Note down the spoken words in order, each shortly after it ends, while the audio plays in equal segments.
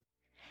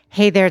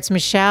Hey there, it's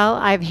Michelle.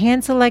 I've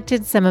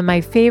hand-selected some of my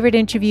favorite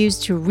interviews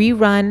to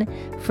rerun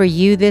for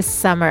you this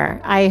summer.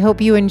 I hope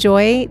you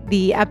enjoy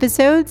the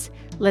episodes.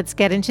 Let's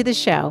get into the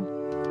show.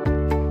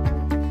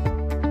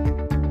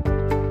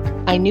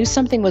 I knew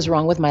something was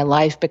wrong with my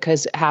life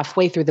because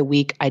halfway through the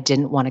week, I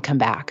didn't want to come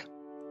back.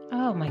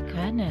 Oh my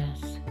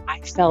goodness. I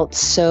felt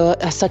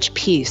such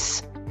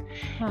peace.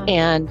 Huh.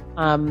 And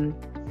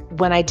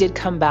when I did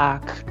come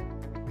back,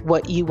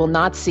 what you will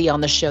not see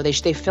on the show, they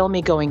film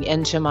me going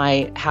into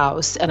my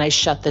house and I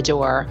shut the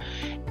door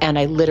and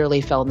I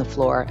literally fell on the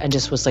floor and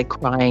just was like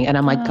crying. And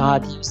I'm like,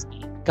 God, use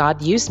me.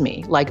 God, use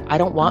me. Like, I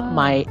don't want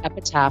my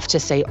epitaph to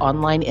say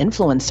online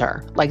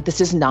influencer. Like, this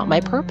is not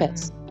my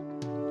purpose.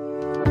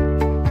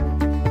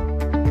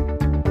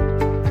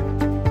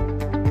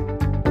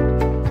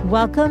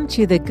 Welcome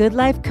to the Good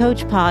Life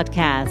Coach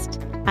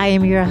podcast. I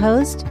am your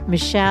host,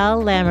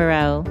 Michelle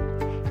Lamoureux.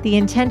 The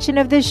intention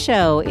of this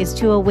show is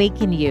to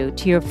awaken you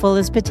to your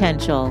fullest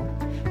potential.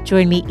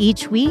 Join me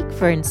each week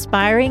for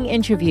inspiring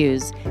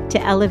interviews to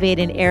elevate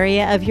an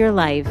area of your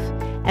life,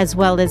 as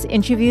well as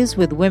interviews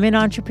with women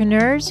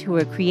entrepreneurs who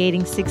are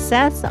creating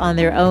success on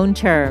their own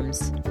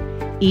terms.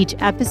 Each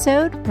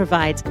episode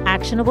provides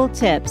actionable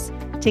tips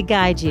to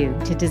guide you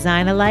to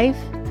design a life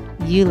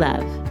you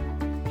love.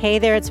 Hey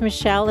there, it's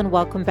Michelle, and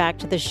welcome back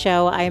to the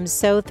show. I am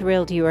so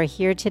thrilled you are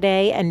here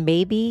today, and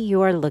maybe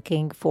you are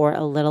looking for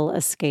a little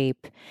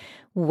escape.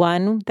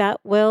 One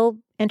that will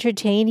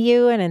entertain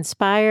you and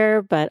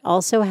inspire, but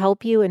also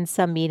help you in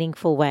some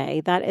meaningful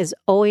way. That is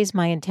always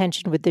my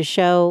intention with the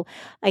show.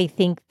 I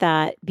think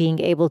that being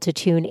able to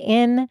tune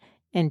in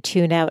and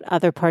tune out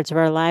other parts of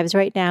our lives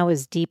right now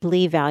is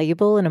deeply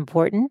valuable and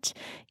important.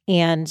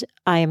 And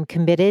I am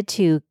committed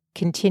to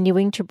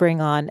continuing to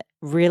bring on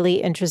really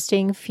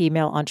interesting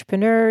female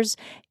entrepreneurs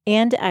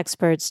and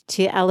experts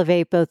to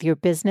elevate both your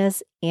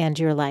business and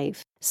your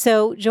life.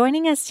 So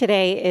joining us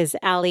today is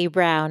Allie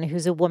Brown,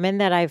 who's a woman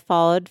that I've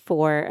followed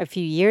for a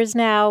few years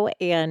now.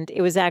 And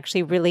it was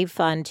actually really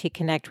fun to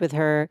connect with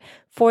her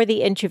for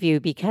the interview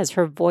because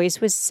her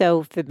voice was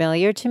so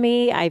familiar to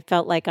me. I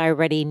felt like I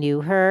already knew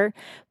her,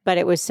 but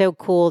it was so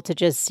cool to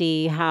just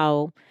see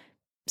how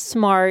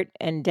smart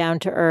and down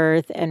to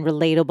earth and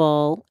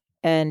relatable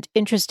and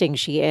interesting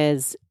she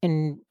is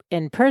in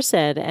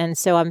person. And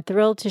so I'm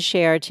thrilled to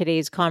share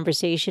today's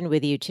conversation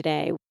with you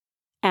today.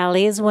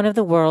 Allie is one of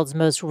the world's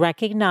most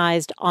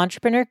recognized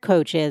entrepreneur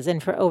coaches,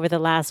 and for over the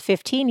last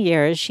 15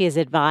 years, she has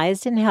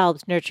advised and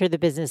helped nurture the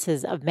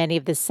businesses of many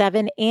of the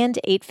 7- and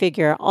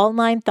 8-figure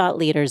online thought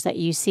leaders that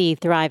you see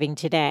thriving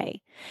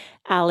today.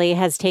 Allie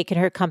has taken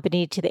her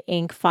company to the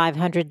Inc.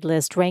 500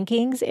 list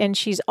rankings, and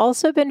she's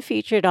also been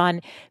featured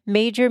on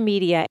major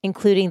media,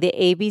 including the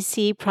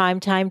ABC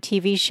primetime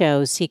TV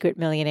show Secret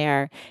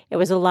Millionaire. It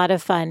was a lot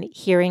of fun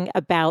hearing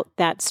about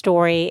that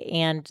story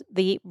and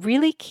the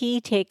really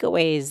key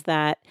takeaways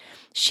that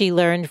she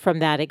learned from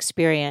that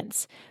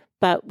experience.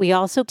 But we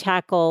also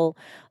tackle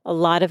a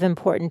lot of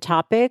important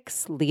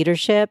topics: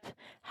 leadership,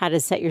 how to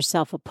set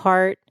yourself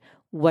apart,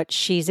 what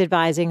she's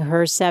advising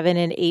her 7-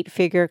 and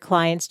 8-figure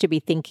clients to be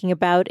thinking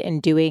about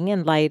and doing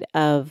in light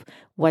of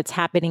what's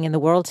happening in the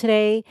world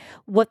today,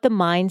 what the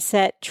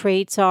mindset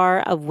traits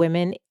are of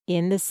women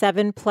in the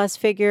 7+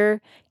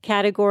 figure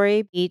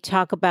category. We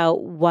talk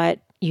about what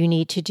you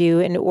need to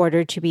do in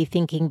order to be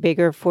thinking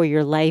bigger for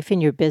your life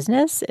and your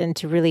business and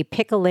to really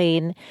pick a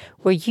lane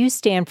where you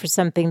stand for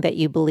something that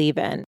you believe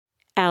in.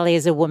 Allie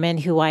is a woman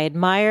who I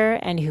admire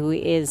and who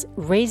is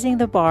raising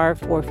the bar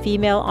for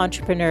female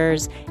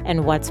entrepreneurs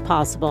and what's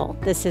possible.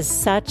 This is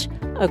such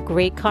a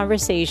great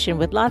conversation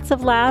with lots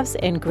of laughs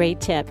and great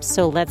tips.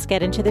 So let's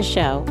get into the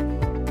show.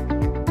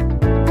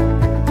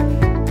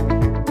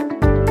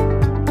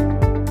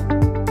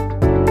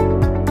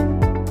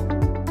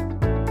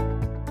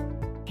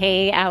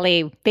 Hey,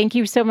 Allie, thank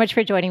you so much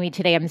for joining me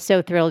today. I'm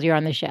so thrilled you're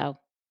on the show.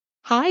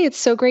 Hi, it's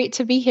so great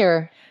to be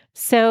here.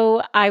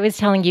 So I was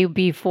telling you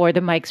before the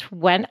mics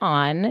went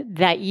on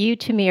that you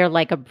to me are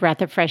like a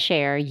breath of fresh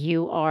air.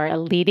 You are a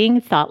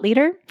leading thought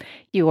leader.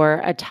 You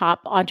are a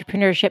top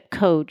entrepreneurship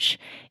coach.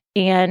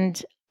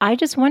 And I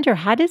just wonder,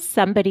 how does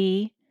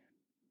somebody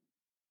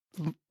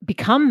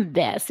become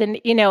this? And,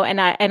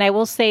 I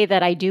will say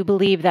that I do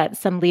believe that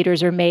some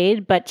leaders are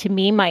made, but to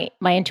me, my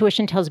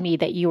intuition tells me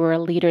that you were a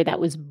leader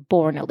that was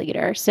born a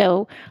leader.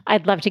 So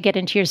I'd love to get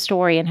into your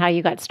story and how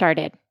you got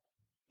started.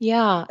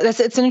 Yeah,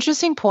 it's an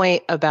interesting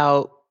point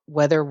about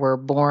whether we're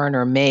born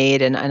or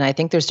made. And I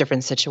think there's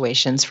different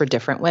situations for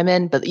different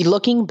women. But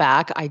looking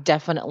back, I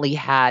definitely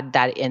had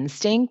that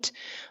instinct.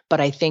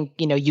 But I think,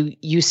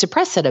 you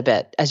suppress it a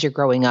bit as you're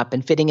growing up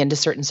and fitting into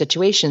certain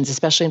situations,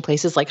 especially in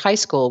places like high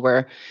school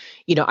where,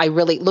 I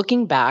really,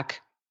 looking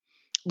back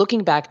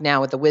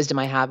now with the wisdom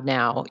I have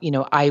now,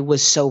 I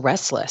was so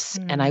restless.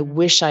 And I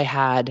wish I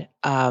had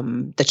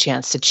the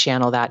chance to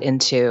channel that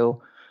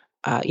into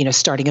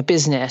starting a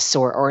business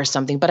or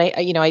something. But I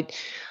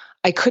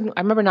couldn't,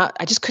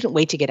 I just couldn't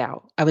wait to get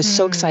out. I was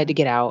so excited to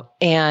get out.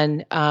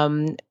 And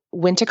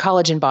went to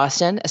college in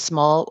Boston, a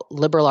small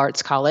liberal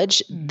arts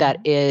college that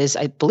is,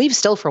 I believe,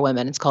 still for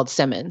women. It's called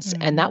Simmons.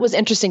 And that was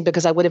interesting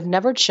because I would have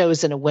never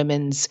chosen a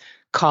women's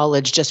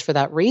college just for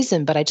that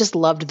reason. But I just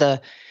loved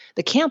the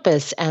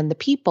campus and the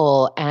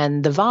people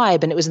and the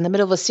vibe. And it was in the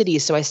middle of a city.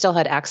 So I still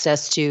had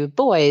access to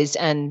boys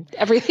and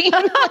everything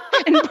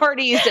and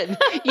parties and,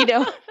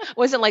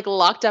 wasn't like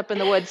locked up in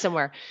the woods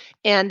somewhere.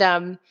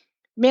 And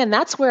man,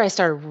 that's where I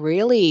started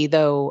really,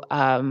 though,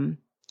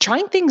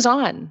 trying things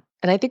on.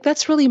 And I think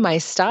that's really my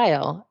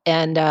style.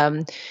 And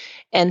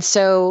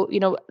so,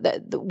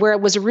 where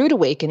it was a rude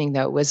awakening,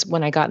 though, was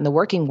when I got in the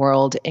working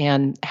world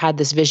and had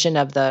this vision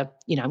of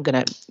I'm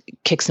going to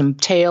kick some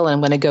tail and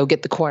I'm going to go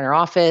get the corner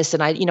office.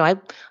 And I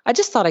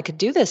just thought I could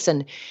do this.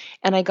 And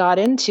I got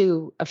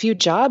into a few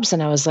jobs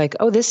and I was like,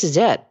 oh, this is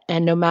it.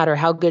 And no matter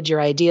how good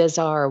your ideas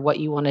are or what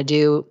you want to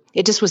do,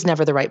 it just was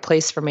never the right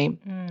place for me.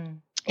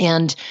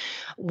 And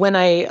when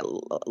I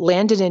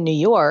landed in New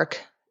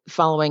York,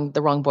 following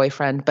the wrong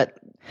boyfriend, but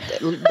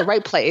the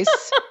right place,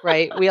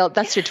 right?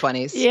 That's your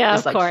 20s. Yeah,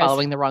 it's of like course.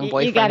 Following the wrong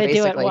boyfriend. You got to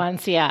do it basically.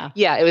 once, yeah.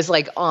 Yeah, it was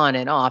like on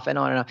and off and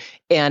on and off.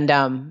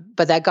 And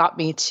but that got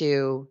me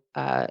to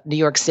New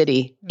York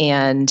City,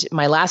 and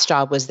my last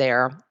job was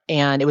there,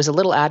 and it was a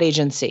little ad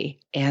agency,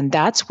 and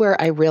that's where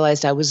I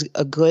realized I was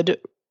a good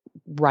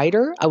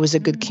writer. I was a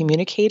good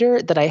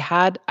communicator. That I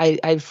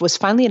was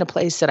finally in a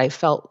place that I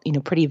felt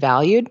pretty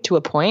valued to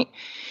a point,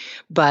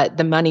 but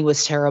the money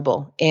was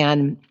terrible,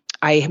 and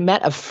I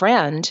met a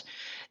friend.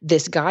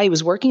 This guy who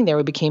was working there,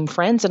 we became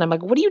friends. And I'm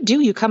like, what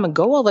do? You come and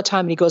go all the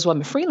time? And he goes, well,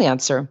 I'm a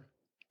freelancer.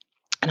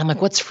 And I'm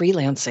like, what's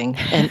freelancing?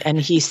 And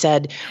he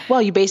said,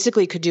 well, you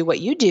basically could do what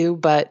you do,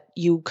 but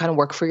you kind of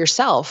work for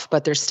yourself,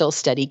 but there's still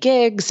steady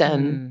gigs.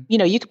 And,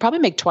 you could probably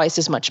make twice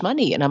as much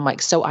money. And I'm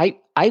like, so I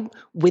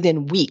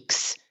within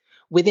weeks,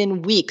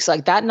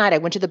 like that night, I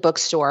went to the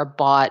bookstore,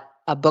 bought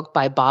a book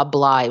by Bob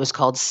Bly. It was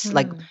called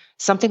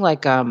something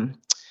like,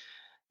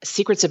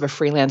 Secrets of a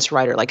Freelance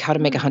Writer, like how to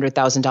make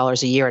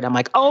 $100,000 a year. And I'm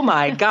like, oh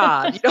my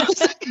God,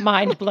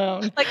 mind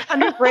blown. Like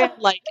 $100,000.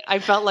 Like I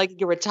felt like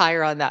you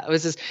retire on that. It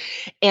was just,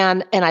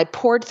 and I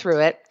poured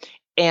through it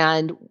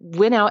and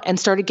went out and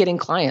started getting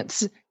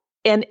clients.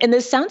 And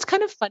this sounds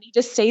kind of funny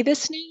to say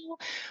this now,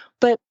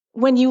 but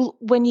when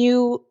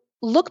you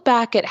look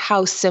back at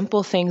how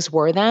simple things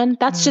were then,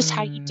 that's just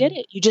how you did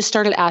it. You just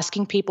started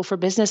asking people for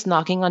business,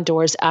 knocking on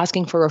doors,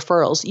 asking for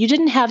referrals. You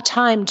didn't have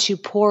time to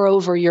pour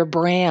over your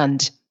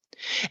brand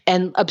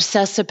and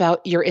obsess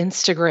about your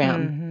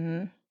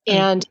Instagram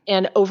and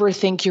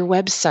overthink your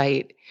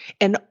website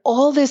and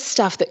all this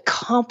stuff that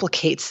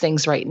complicates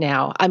things right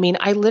now. I mean,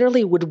 I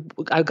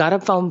got a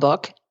phone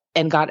book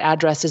and got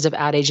addresses of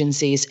ad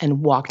agencies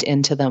and walked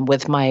into them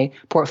with my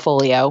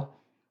portfolio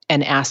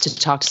and asked to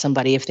talk to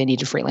somebody if they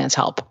needed freelance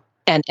help.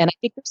 And I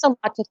think there's a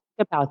lot to think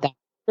about that.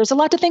 There's a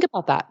lot to think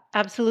about that.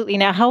 Absolutely.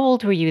 Now, how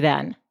old were you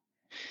then?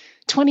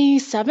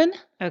 27.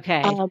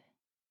 Okay.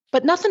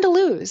 But nothing to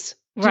lose.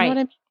 Do right. You know what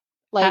I mean?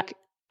 Like,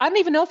 I don't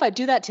even know if I'd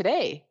do that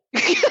today.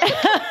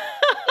 I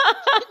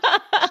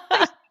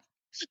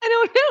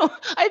don't know.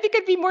 I think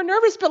I'd be more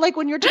nervous, but like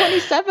when you're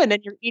 27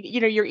 and you're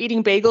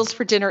eating bagels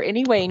for dinner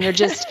anyway, and I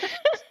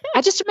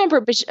just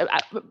remember,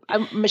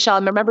 Michelle, I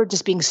remember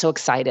just being so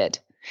excited.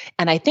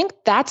 And I think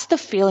that's the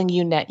feeling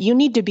you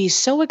need to be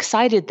so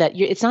excited that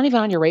it's not even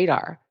on your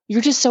radar.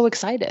 You're just so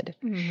excited.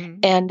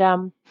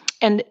 And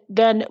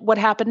then what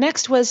happened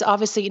next was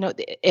obviously,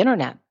 the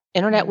internet.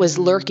 Internet was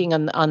lurking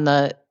on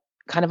the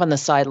kind of on the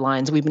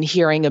sidelines. We've been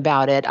hearing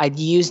about it. I'd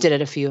used it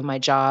at a few of my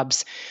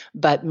jobs,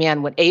 but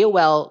man, when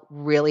AOL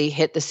really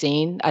hit the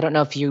scene, I don't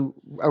know if you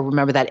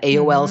remember that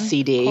AOL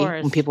CD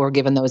when people were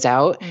giving those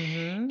out.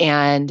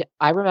 And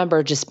I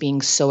remember just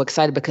being so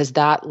excited because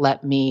that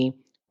let me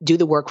do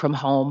the work from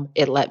home.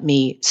 It let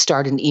me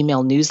start an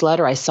email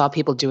newsletter. I saw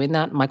people doing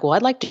that. I'm like, well,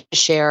 I'd like to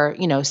share,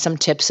 some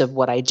tips of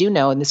what I do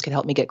know, and this could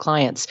help me get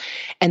clients.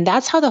 And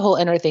that's how the whole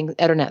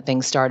internet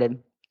thing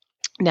started.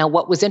 Now,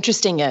 what was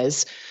interesting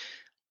is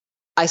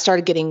I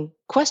started getting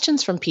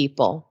questions from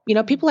people,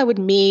 people I would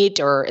meet,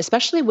 or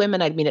especially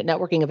women I'd meet at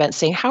networking events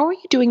saying, how are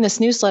you doing this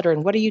newsletter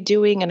and what are you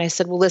doing? And I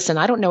said, well, listen,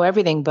 I don't know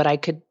everything, but I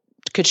could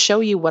show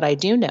you what I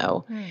do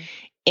know.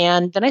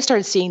 And then I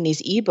started seeing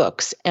these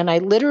ebooks, and I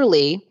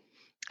literally,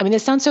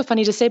 this sounds so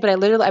funny to say, but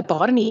I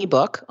bought an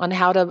ebook on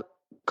how to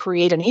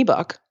create an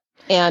ebook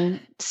and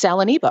sell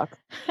an ebook.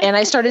 And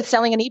I started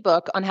selling an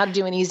ebook on how to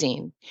do an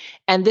e-zine.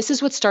 And this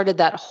is what started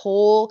that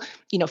whole,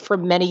 for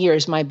many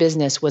years, my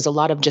business was a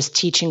lot of just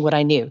teaching what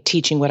I knew.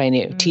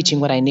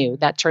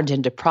 That turned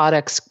into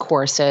products,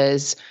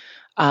 courses,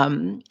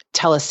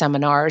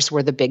 teleseminars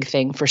were the big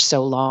thing for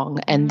so long.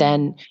 And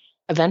then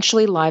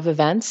eventually live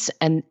events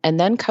and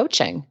then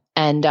coaching.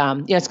 And,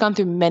 it's gone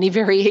through many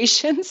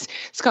variations.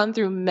 It's gone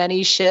through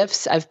many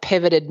shifts. I've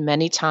pivoted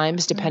many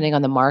times depending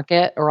on the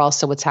market or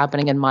also what's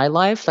happening in my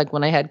life. Like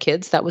when I had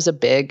kids, that was a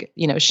big,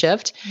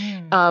 shift.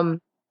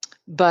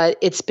 But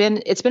it's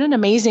been an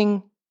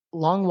amazing,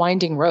 long,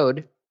 winding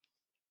road.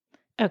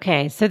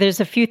 Okay, so there's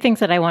a few things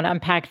that I want to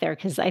unpack there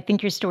because I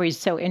think your story is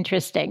so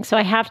interesting. So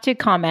I have to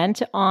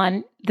comment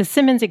on the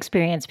Simmons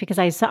experience because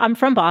I'm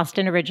from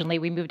Boston originally.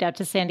 We moved out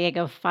to San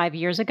Diego 5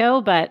 years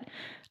ago, but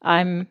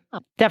I'm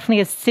definitely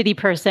a city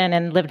person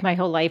and lived my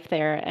whole life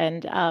there.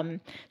 And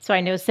so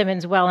I know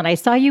Simmons well. And I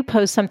saw you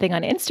post something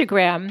on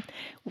Instagram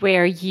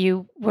where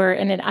you were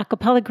in an a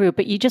cappella group,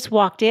 but you just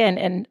walked in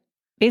and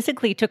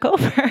basically took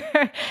over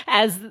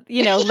as,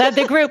 led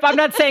the group. I'm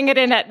not saying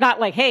it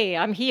not like, hey,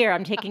 I'm here,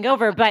 I'm taking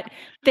over, but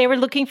they were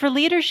looking for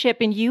leadership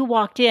and you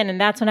walked in.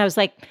 And that's when I was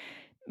like,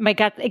 my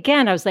God,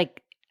 again, I was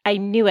like, I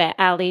knew it.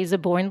 Allie's a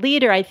born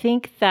leader. I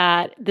think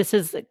that this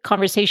is a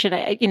conversation,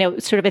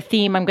 sort of a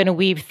theme I'm going to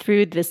weave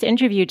through this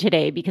interview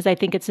today, because I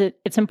think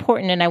it's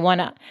important. And I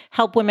want to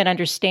help women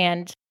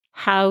understand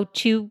how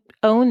to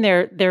own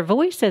their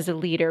voice as a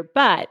leader.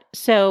 But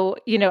so,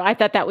 I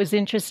thought that was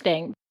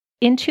interesting.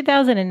 In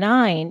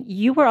 2009,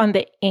 you were on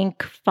the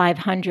Inc.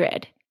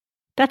 500.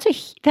 That's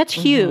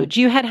huge.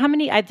 You had how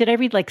many? Did I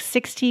read like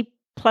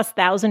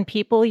 60,000+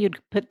 people you'd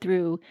put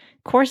through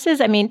courses?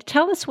 I mean,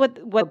 tell us what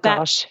that.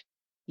 Gosh,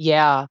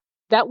 yeah,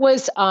 that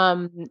was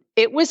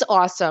it was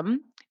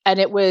awesome, and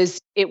it was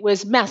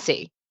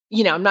messy.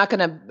 I'm not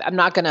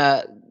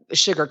gonna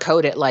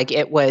sugarcoat it. Like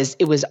it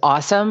was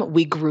awesome.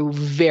 We grew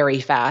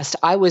very fast.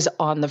 I was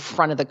on the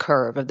front of the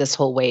curve of this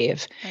whole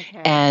wave,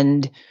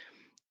 and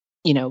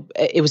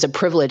it was a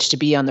privilege to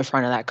be on the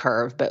front of that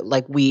curve, but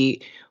like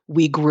we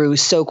grew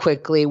so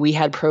quickly. We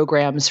had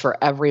programs for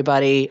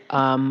everybody.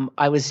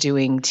 I was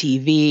doing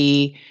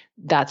TV.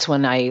 That's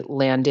when I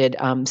landed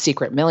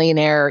Secret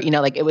Millionaire.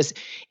 Like it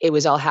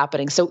was all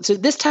happening. So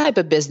this type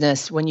of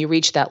business, when you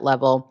reach that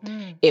level,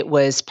 it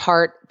was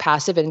part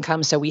passive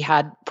income. So we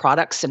had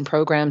products and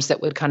programs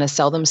that would kind of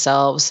sell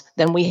themselves.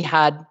 Then we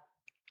had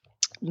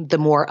the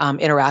more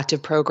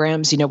interactive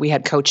programs. We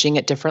had coaching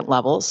at different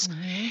levels.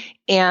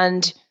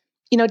 And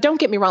don't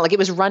get me wrong, like it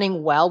was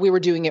running well. We were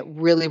doing it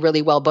really,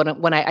 really well. But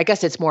when I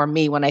guess it's more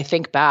me, when I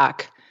think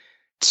back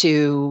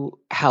to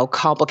how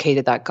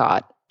complicated that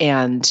got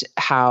and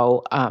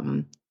how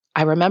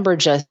I remember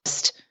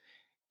just,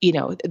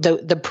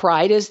 the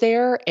pride is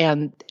there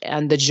and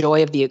the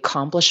joy of the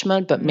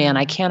accomplishment. But man,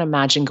 I can't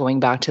imagine going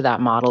back to that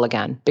model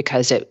again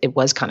because it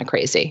was kind of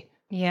crazy.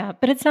 Yeah,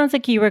 but it sounds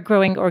like you were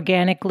growing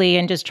organically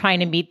and just trying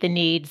to meet the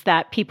needs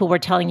that people were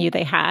telling you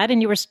they had,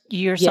 and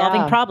you're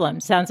solving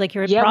problems. Sounds like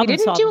you're problem we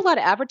didn't solving. do a lot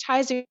of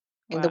advertising.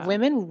 Wow. The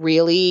women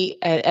really,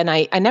 and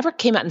I never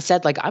came out and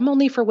said like I'm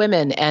only for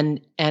women,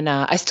 and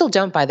I still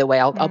don't. By the way,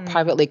 I'll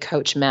privately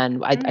coach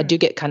men. I do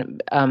get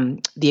kind of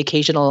the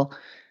occasional,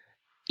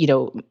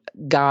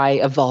 guy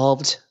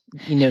evolved.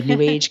 New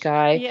age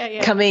guy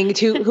coming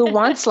to who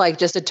wants like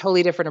just a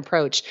totally different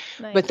approach.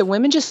 Nice. But the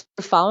women just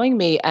were following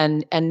me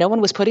and no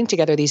one was putting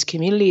together these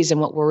communities and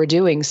what we were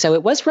doing. So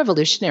it was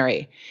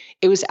revolutionary.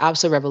 It was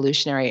absolutely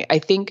revolutionary. I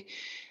think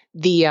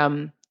the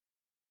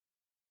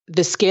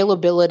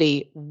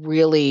scalability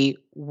really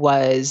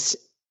was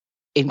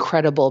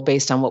incredible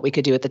based on what we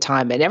could do at the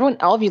time.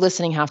 And all of you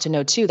listening have to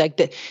know too,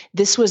 like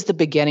this was the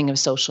beginning of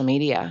social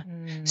media.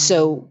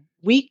 So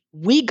we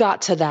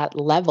got to that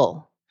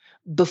level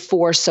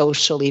before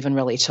social even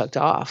really took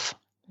off.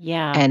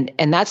 Yeah.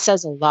 And that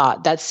says a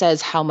lot. That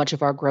says how much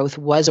of our growth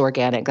was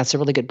organic. That's a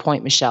really good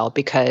point, Michelle,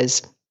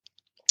 because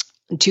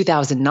in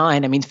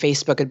 2009, I mean,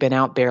 Facebook had been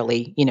out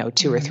barely,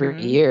 2 or 3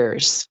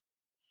 years.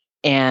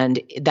 And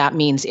that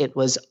means it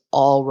was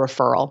all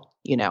referral,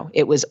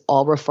 it was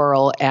all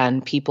referral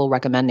and people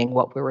recommending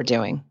what we were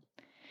doing.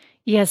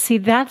 Yeah, see,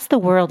 that's the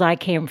world I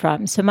came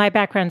from. So my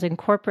background's in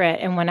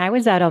corporate. And when I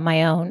was out on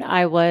my own,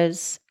 I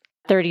was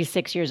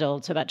 36 years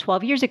old, so about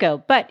 12 years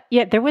ago. But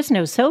yet there was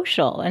no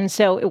social. And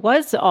so it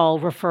was all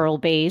referral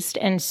based.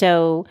 And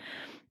so,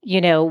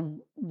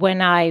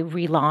 when I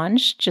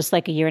relaunched just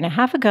like a year and a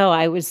half ago,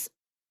 I was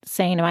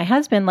saying to my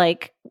husband,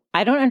 like,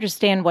 I don't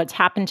understand what's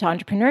happened to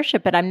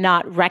entrepreneurship, but I'm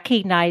not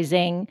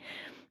recognizing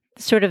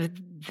sort of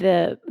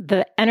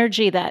the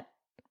energy that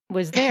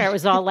was there. It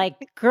was all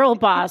like girl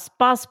boss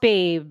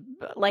babe,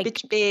 like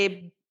bitch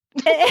babe.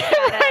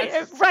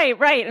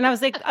 Right. And I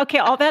was like, okay,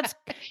 all that's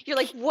you're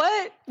like,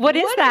 what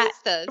is that?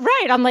 Is this?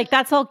 Right. I'm like,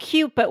 that's all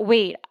cute, but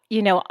wait,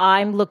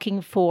 I'm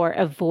looking for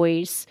a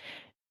voice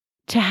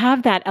to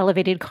have that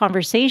elevated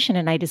conversation.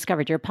 And I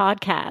discovered your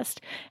podcast.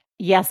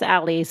 Yes,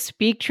 Allie,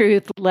 speak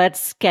truth.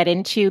 Let's get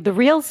into the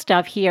real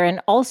stuff here. And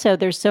also,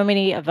 there's so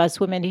many of us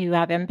women who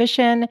have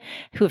ambition,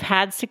 who've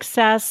had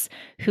success,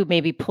 who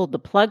maybe pulled the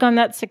plug on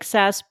that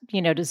success,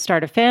 to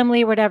start a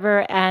family or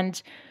whatever.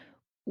 And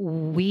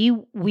we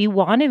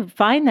want to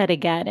find that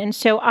again. And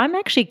so I'm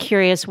actually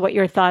curious what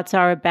your thoughts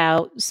are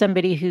about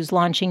somebody who's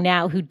launching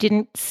now who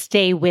didn't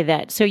stay with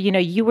it. So,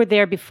 you were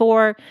there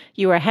before,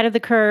 you were ahead of the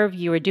curve,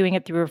 you were doing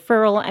it through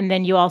referral, and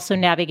then you also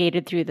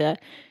navigated through the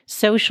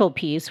social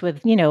piece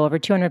with, over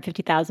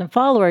 250,000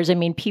 followers. I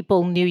mean,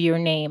 people knew your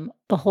name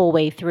the whole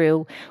way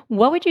through.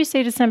 What would you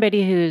say to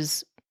somebody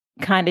who's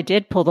kind of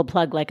did pull the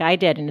plug like I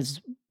did and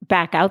is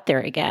back out there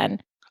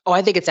again? Oh,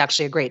 I think it's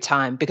actually a great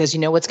time because you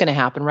know what's going to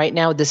happen right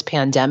now with this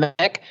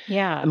pandemic?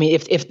 Yeah. I mean,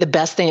 if the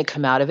best thing to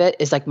come out of it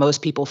is like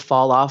most people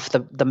fall off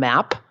the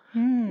map.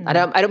 I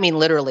don't mean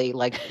literally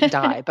like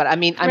die, but I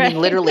mean Right.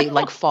 literally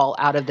like fall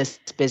out of this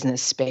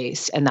business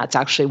space. And that's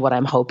actually what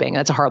I'm hoping.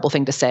 That's a horrible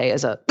thing to say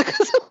as a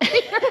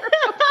leader.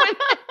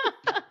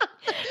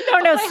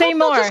 No, say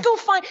more.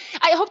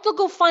 I hope they'll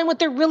go find what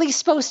they're really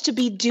supposed to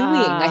be doing.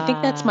 I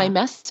think that's my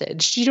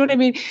message. You know what I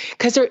mean?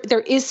 Because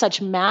there is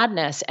such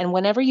madness. And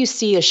whenever you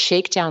see a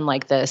shakedown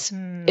like this,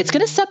 it's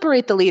going to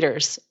separate the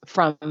leaders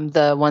from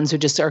the ones who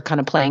just are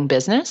kind of playing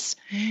business.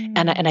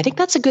 And I think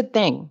that's a good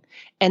thing.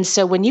 And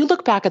so when you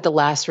look back at the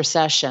last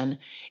recession,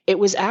 it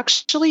was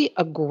actually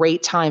a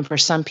great time for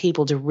some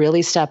people to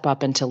really step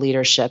up into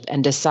leadership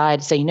and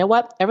decide, say, you know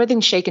what,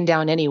 everything's shaken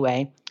down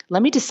anyway.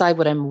 Let me decide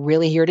what I'm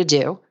really here to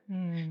do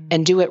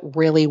and do it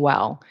really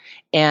well.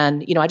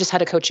 And, I just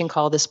had a coaching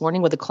call this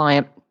morning with a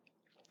client,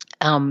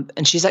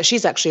 and she's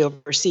actually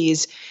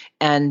overseas,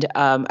 and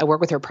I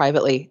work with her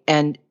privately,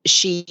 and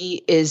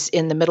she is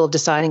in the middle of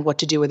deciding what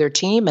to do with her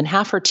team, and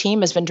half her team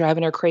has been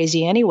driving her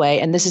crazy anyway.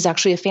 And this is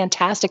actually a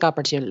fantastic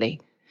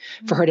opportunity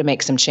for her to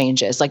make some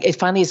changes. Like it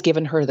finally has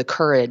given her the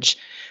courage,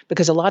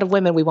 because a lot of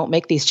women, we won't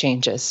make these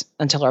changes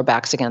until our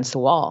back's against the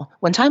wall.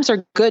 When times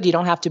are good, you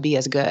don't have to be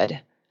as good.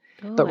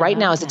 But right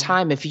now is the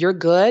time. If you're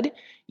good,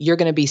 you're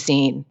going to be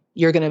seen.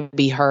 You're going to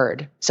be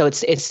heard. So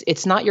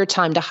it's not your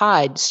time to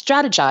hide.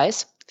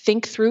 Strategize.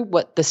 Think through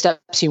what the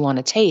steps you want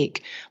to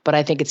take. But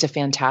I think it's a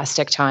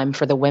fantastic time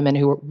for the women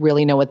who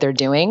really know what they're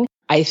doing.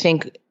 I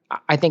think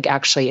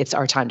actually it's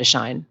our time to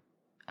shine.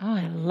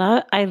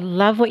 Oh, I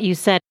love what you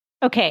said.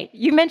 Okay,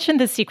 you mentioned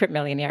The Secret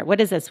Millionaire.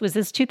 What is this? Was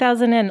this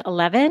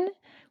 2011?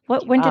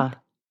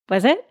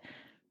 Was it?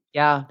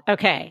 Yeah.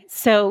 Okay,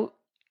 so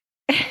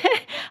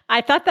I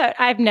thought that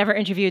I've never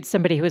interviewed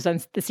somebody who was on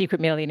The Secret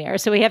Millionaire.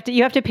 So you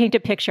have to paint a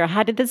picture.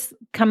 How did this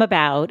come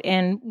about,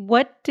 and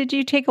what did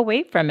you take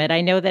away from it? I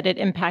know that it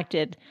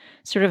impacted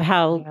sort of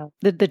how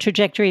the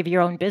trajectory of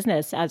your own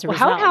business as a result.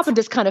 How it happened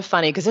is kind of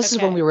funny, because this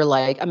is when we were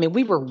like, I mean,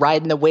 we were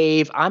riding the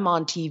wave. I'm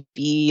on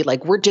TV.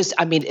 Like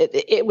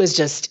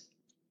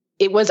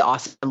it was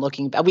awesome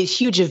looking back. We had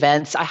huge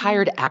events. I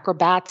hired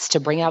acrobats to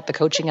bring out the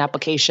coaching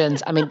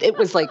applications. I mean, it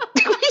was like,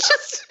 we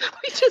just,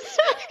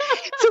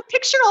 so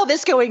picture all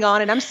this going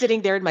on, and I'm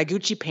sitting there in my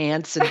Gucci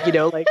pants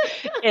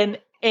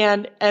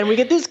and, and we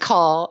get this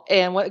call,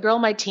 and a girl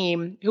on my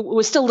team who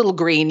was still a little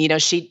green,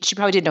 she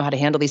probably didn't know how to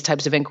handle these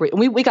types of inquiries.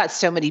 And we got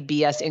so many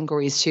BS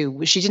inquiries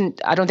too.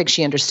 I don't think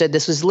she understood.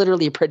 This was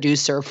literally a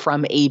producer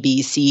from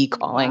ABC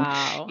calling,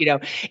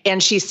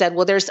 and she said,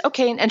 well,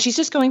 and she's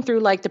just going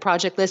through like the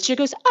project list. She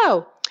goes,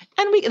 oh,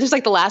 and there's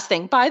like the last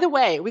thing, by the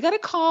way, we got a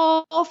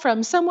call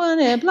from someone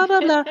and blah, blah,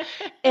 blah.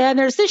 And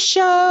there's this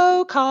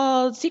show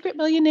called Secret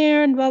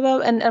Millionaire and blah, blah.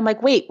 And I'm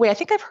like, wait, I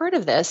think I've heard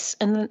of this.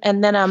 And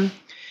then,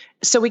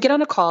 so we get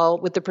on a call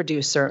with the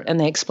producer, and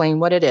they explain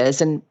what it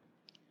is. And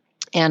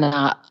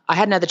I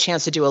hadn't had the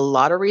chance to do a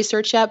lot of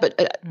research yet,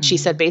 but she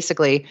said,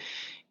 basically,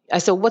 I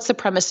said, what's the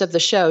premise of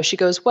the show? She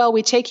goes, well,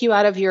 we take you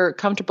out of your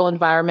comfortable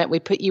environment. We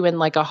put you in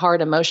like a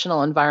hard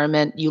emotional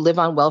environment. You live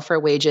on welfare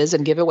wages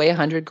and give away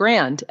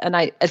 $100,000. And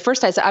at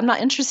first I said, I'm not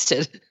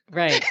interested.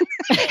 Right.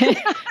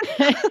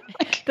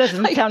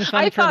 Doesn't sound fun for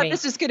me. I thought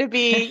this was going to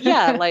be,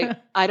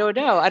 I don't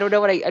know. I don't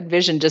know what I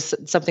envisioned, just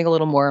something a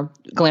little more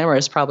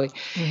glamorous probably.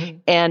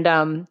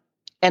 Mm-hmm.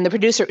 And the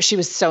producer, she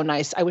was so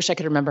nice. I wish I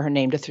could remember her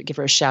name to give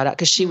her a shout out,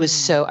 because she was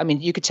so, I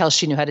mean, you could tell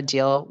she knew how to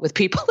deal with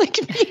people like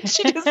me.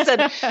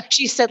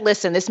 She said,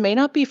 listen, this may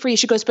not be free.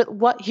 She goes,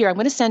 but here, I'm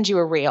going to send you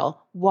a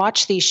reel.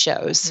 Watch these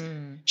shows.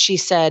 She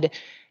said,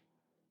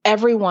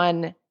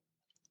 everyone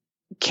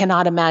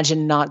cannot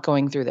imagine not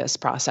going through this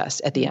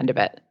process at the end of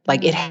it.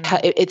 Like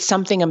it's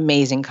something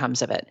amazing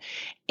comes of it.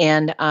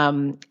 And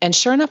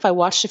sure enough, I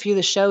watched a few of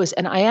the shows,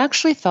 and I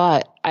actually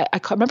thought, I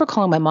remember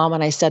calling my mom,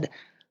 and I said,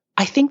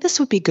 I think this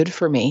would be good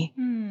for me.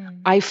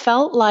 I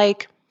felt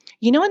like,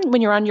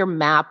 when you're on your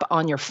map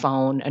on your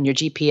phone, on your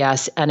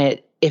GPS, and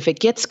if it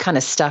gets kind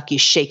of stuck, you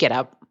shake it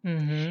up.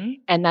 Mm-hmm.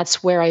 And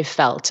that's where I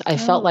felt. I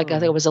felt like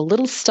I was a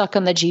little stuck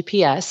on the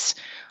GPS.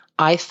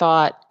 I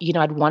thought,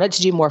 I'd wanted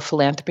to do more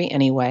philanthropy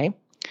anyway.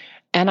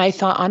 And I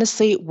thought,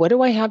 honestly, what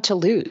do I have to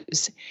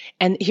lose?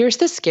 And here's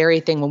the scary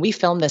thing. When we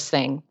filmed this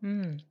thing,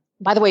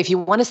 by the way, if you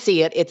want to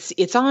see it,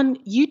 it's on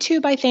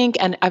YouTube, I think.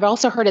 And I've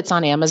also heard it's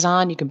on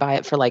Amazon. You can buy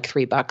it for like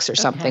 $3 or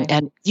something. Okay.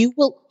 And you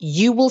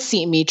will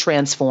see me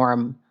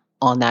transform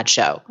on that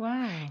show.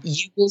 Wow.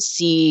 You will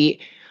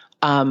see,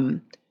 I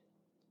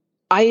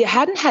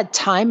hadn't had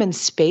time and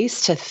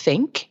space to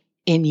think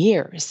in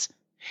years.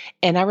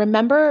 And I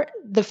remember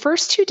the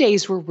first 2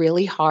 days were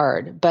really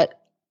hard,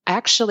 but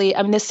actually,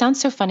 I mean, this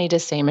sounds so funny to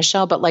say,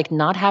 Michelle, but like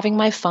not having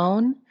my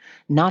phone,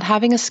 not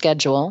having a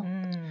schedule,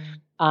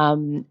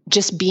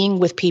 just being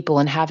with people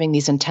and having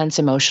these intense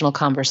emotional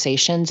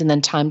conversations and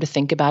then time to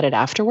think about it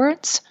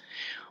afterwards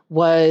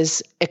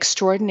was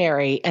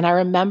extraordinary. And I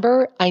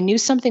remember I knew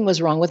something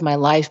was wrong with my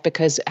life,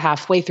 because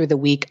halfway through the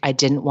week, I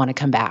didn't want to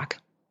come back.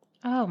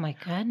 Oh my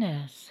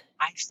goodness.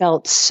 I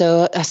felt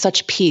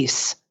such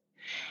peace.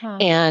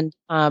 And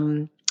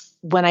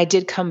when I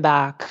did come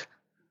back,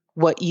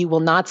 what you will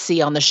not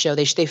see on the show,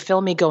 they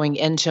film me going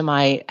into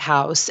my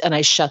house, and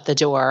I shut the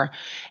door,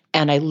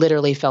 and I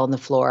literally fell on the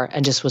floor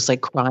and just was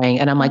like crying.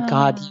 And I'm like,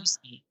 God, use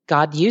me.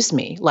 God, use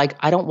me. Like,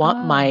 I don't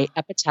want my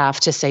epitaph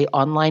to say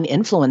online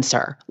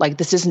influencer. Like,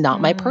 this is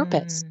not my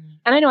purpose.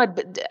 And I know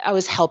I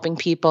was helping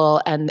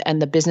people and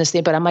the business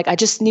thing, but I'm like, I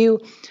just knew,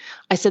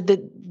 I said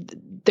that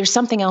there's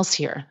something else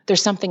here.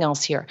 There's something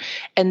else here.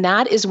 And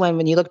that is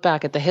when you look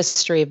back at the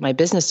history of my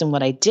business and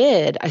what I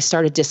did, I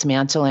started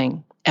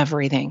dismantling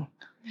everything.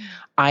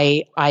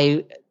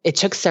 It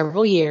took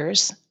several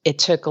years. It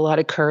took a lot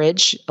of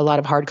courage, a lot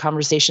of hard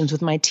conversations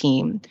with my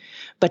team,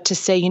 but to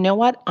say, you know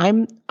what,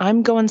 I'm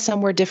going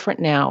somewhere different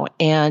now.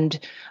 And,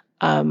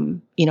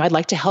 I'd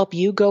like to help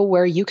you go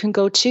where you can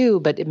go too,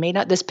 but it may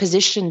not, this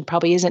position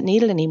probably isn't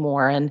needed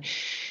anymore. And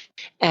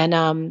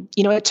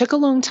it took a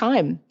long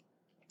time.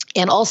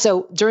 And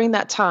also during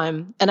that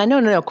time, and I know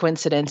no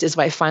coincidence, is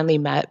when I finally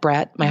met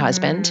Brett, my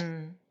husband.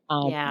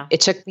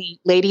 It took me,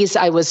 ladies,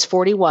 I was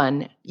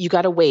 41. You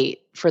got to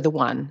wait for the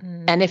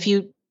one. And if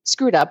you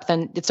screwed up,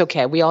 then it's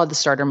okay. We all had the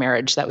starter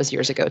marriage. That was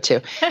years ago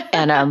too.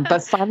 And,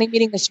 but finally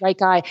meeting this right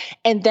guy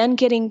and then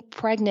getting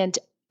pregnant,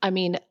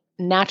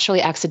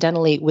 naturally,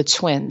 accidentally with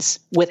twins,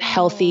 with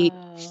healthy,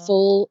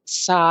 full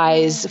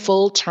size,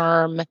 full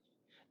term,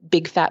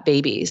 big fat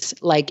babies.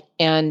 Like,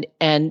 and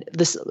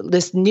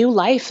this new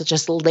life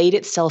just laid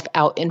itself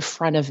out in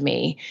front of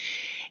me.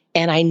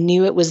 And I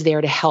knew it was there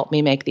to help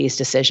me make these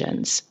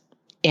decisions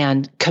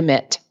and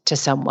commit to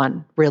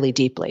someone really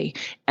deeply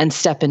and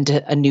step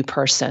into a new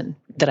person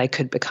that I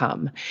could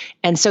become.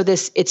 And so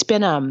it's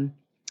been,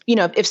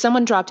 if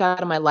someone dropped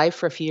out of my life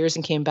for a few years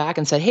and came back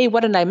and said, hey,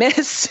 what did I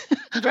miss?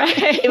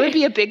 Right. It would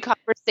be a big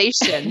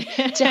conversation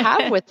to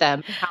have with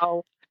them,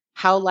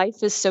 how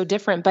life is so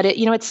different. But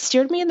it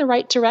steered me in the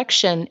right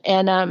direction.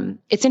 And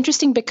it's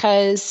interesting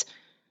because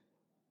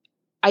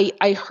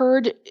I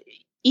heard,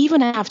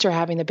 even after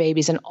having the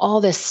babies and all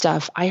this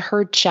stuff, I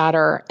heard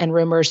chatter and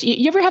rumors.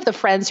 You ever have the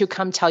friends who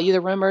come tell you the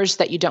rumors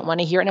that you don't want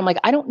to hear? And I'm like,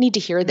 I don't need to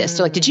hear this.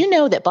 So like, did you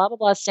know that blah, blah,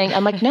 blah is saying?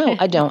 I'm like, no,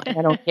 I don't. And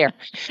I don't care.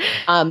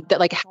 That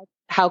like,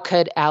 how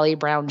could Allie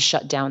Brown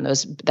shut down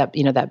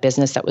that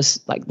business that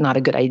was like not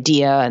a good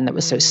idea and that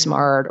was so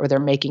smart, or they're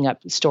making up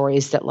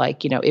stories that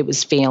like, it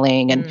was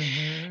failing.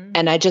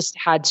 And I just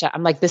had to,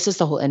 I'm like, this is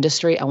the whole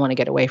industry I want to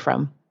get away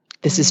from.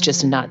 This is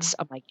just nuts.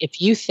 I'm like,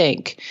 if you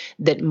think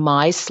that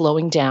my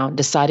slowing down,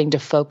 deciding to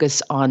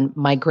focus on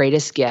my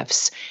greatest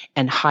gifts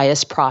and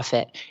highest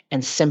profit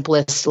and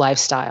simplest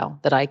lifestyle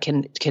that I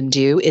can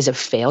do is a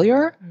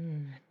failure,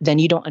 then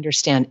you don't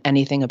understand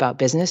anything about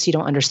business. You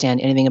don't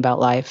understand anything about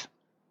life.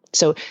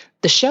 So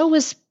the show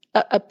was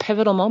a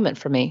pivotal moment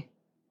for me.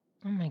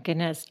 Oh my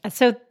goodness.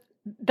 So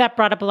that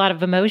brought up a lot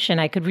of emotion.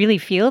 I could really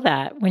feel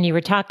that when you were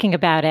talking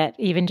about it,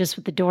 even just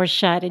with the door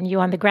shut and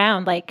you on the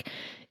ground, like,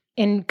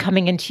 in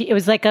coming into, it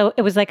was like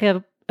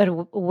an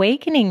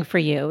awakening for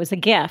you. It was a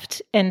gift.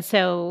 And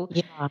so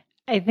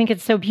I think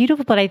it's so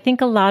beautiful, but I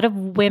think a lot of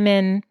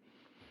women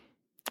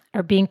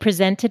are being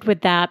presented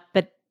with that,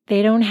 but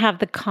they don't have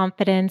the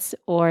confidence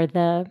or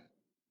the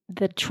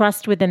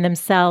trust within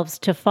themselves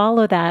to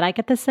follow that. I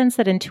get the sense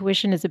that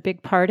intuition is a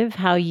big part of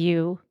how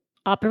you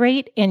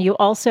operate, and you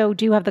also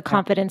do have the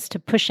confidence to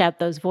push out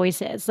those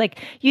voices. Like,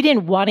 you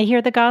didn't want to hear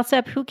the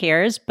gossip, who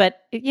cares?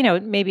 But,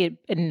 maybe it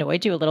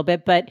annoyed you a little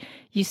bit, but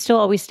you still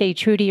always stay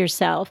true to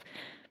yourself.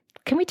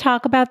 Can we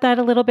talk about that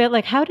a little bit?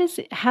 Like, what's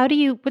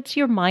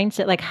your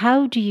mindset? Like,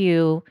 how do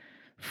you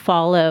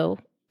follow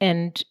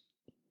and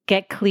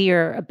get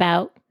clear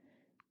about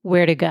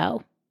where to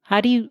go?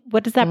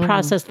 What does that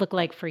process look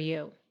like for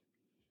you?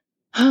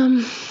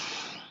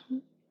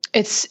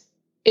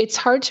 It's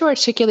hard to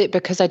articulate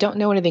because I don't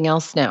know anything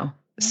else now.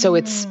 So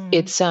it's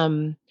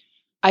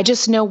I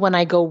just know when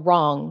I go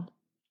wrong,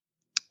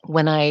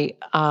 when I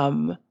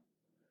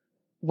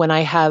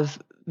have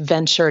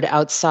ventured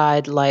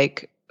outside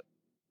like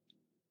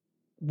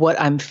what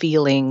I'm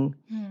feeling,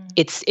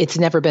 it's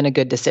never been a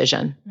good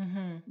decision.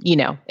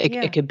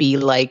 It could be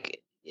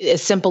like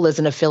as simple as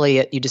an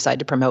affiliate you decide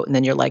to promote and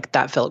then you're like,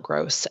 that felt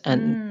gross.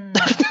 And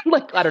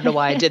like, I don't know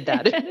why I did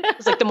that. It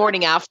was like the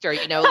morning after,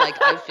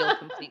 like I feel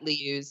completely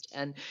used.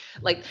 And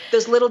like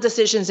those little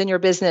decisions in your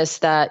business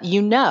that,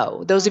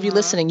 those of you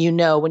listening,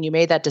 when you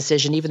made that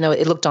decision, even though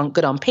it looked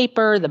good on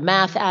paper, the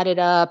math added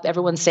up,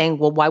 everyone's saying,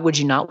 well, why would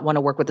you not want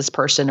to work with this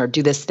person or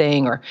do this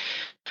thing? Or,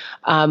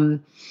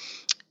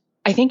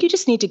 I think you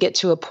just need to get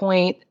to a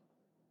point.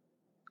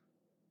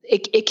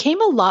 It came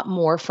a lot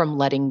more from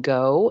letting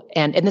go.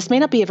 And this may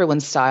not be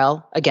everyone's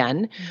style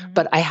again,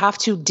 but I have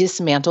to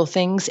dismantle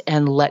things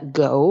and let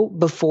go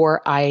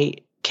before I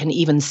can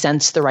even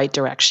sense the right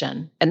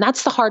direction. And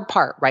that's the hard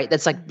part, right?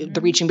 That's like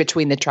the reaching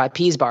between the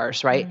trapeze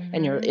bars, right?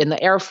 And you're in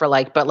the air for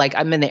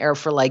I'm in the air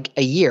for like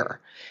a year.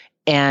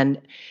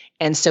 And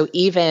so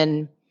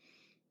even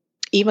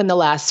the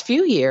last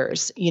few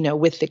years,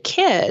 with the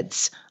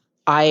kids,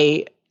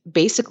 I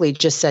basically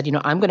just said,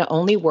 I'm going to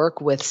only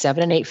work with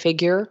 7 and 8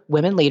 figure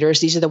women leaders.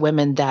 These are the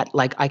women that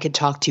like I could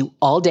talk to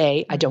all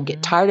day. I don't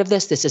get tired of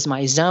this. This is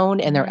my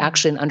zone. And they're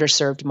actually an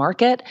underserved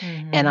market.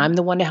 And I'm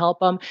the one to help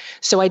them.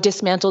 So I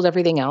dismantled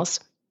everything else.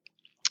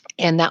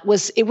 And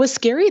it was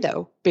scary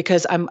though,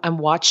 because I'm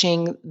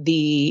watching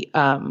the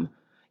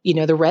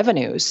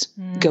revenues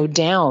go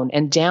down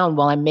and down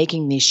while I'm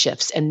making these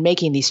shifts and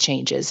making these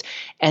changes.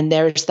 And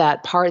there's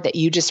that part that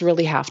you just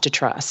really have to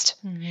trust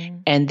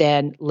and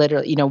then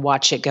literally,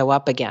 watch it go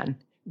up again.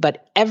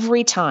 But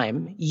every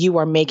time you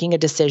are making a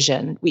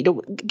decision,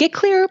 get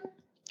clear.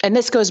 And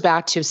this goes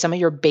back to some of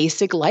your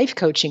basic life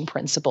coaching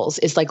principles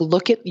is like,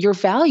 look at your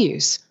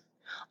values.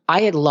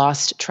 I had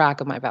lost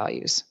track of my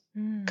values.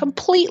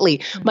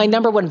 Completely. My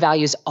number one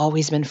value has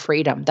always been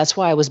freedom. That's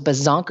why I was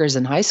bazonkers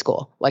in high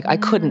school. Like I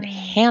couldn't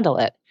handle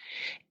it.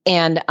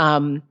 And,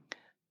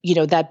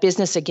 that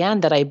business again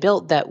that I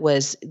built that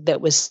was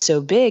so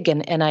big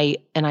and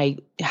I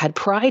had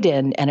pride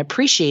in and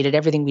appreciated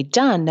everything we'd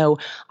done. No,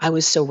 I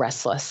was so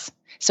restless.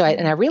 So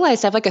I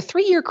realized I have like a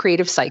 3-year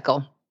creative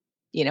cycle.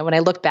 When I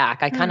look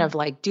back, I kind of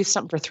like do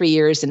something for 3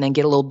 years and then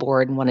get a little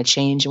bored and want to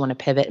change and want to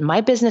pivot. And my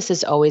business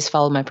has always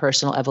followed my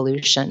personal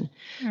evolution.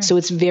 So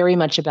it's very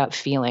much about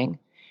feeling.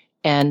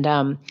 And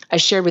I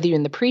shared with you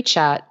in the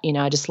pre-chat,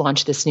 I just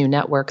launched this new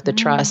network, The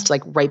Trust,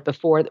 like right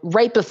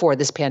before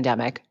this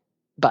pandemic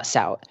busts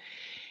out.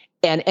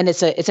 And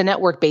it's a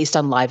network based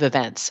on live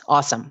events.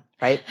 Awesome,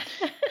 right?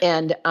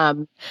 And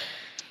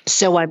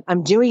so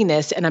I'm doing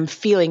this and I'm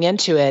feeling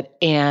into it,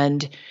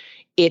 and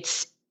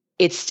it's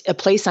a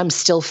place I'm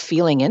still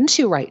feeling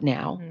into right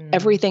now.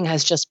 Everything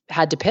has just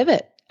had to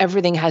pivot.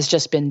 Everything has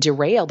just been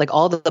derailed. Like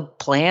all the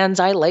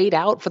plans I laid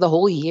out for the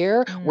whole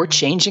year, we're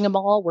changing them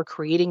all. We're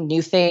creating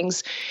new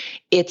things.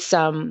 It's,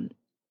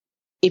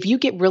 if you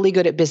get really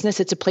good at business,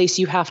 it's a place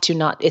you have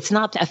to it's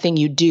not a thing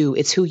you do,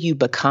 it's who you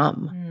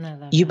become.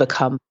 You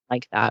become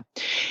like that.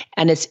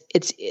 And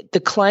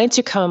the clients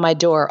who come in my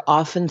door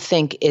often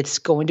think it's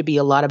going to be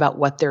a lot about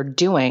what they're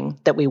doing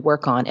that we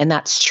work on. And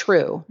that's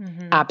true.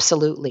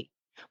 Absolutely.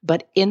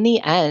 But in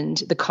the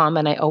end, the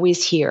comment I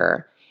always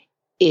hear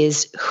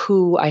is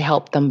who I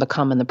help them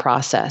become in the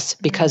process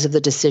because of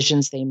the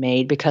decisions they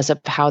made, because of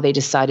how they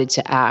decided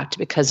to act,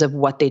 because of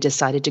what they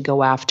decided to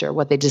go after,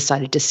 what they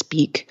decided to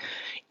speak.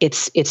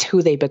 It's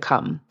who they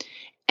become.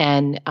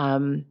 And,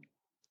 I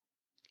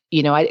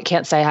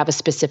can't say I have a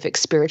specific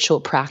spiritual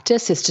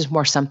practice. It's just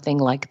more something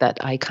like that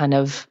I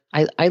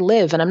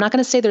live. And I'm not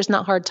going to say there's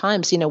not hard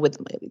times, with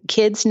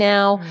kids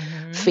now,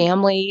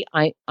 family.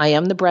 I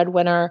am the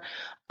breadwinner.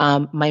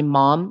 My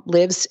mom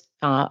lives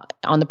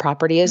on the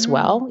property as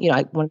well.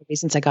 One of the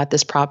reasons I got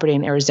this property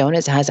in Arizona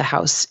is it has a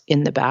house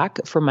in the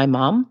back for my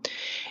mom.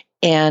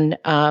 And,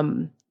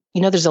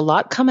 there's a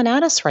lot coming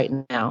at us right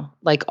now,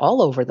 like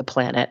all over the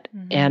planet.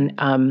 And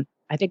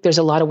I think there's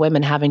a lot of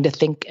women having to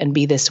think and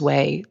be this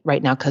way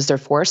right now because they're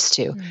forced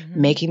to,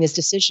 making these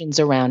decisions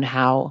around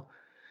how,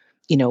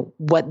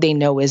 what they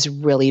know is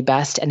really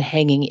best and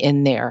hanging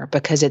in there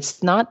because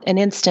it's not an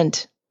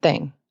instant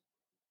thing.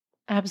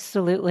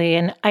 Absolutely.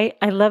 And I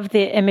love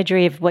the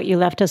imagery of what you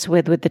left us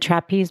with the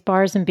trapeze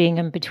bars and being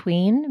in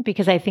between,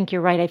 because I think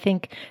you're right. I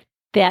think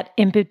that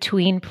in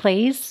between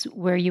place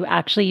where you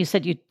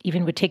said you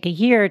even would take a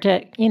year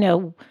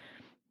to,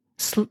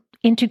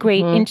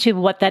 integrate into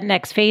what that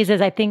next phase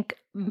is. I think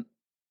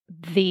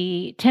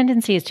the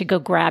tendency is to go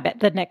grab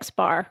at the next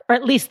bar, or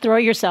at least throw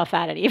yourself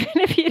at it, even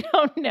if you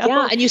don't know.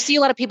 Yeah. And you see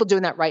a lot of people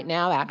doing that right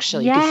now,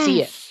 actually. You can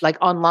see it like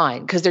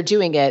online because they're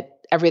doing it.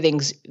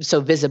 Everything's so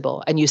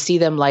visible and you see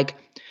them like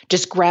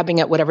just grabbing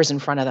at whatever's in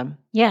front of them.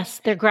 Yes,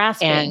 they're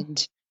grasping.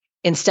 And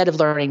instead of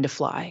learning to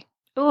fly.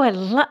 Oh, I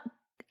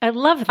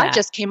love that. I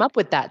just came up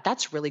with that.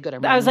 That's really good.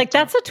 I was like,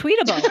 that's a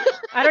tweetable.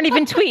 I don't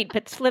even tweet,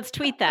 but let's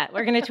tweet that.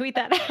 We're going to tweet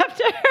that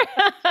after.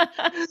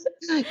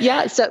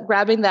 Yeah. So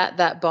grabbing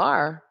that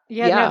bar.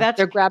 Yeah. No,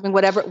 they're grabbing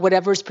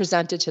whatever's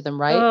presented to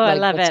them, right? Oh, like I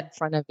love it. In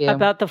front of you.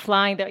 About the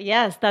flying.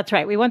 Yes, that's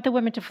right. We want the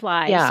women to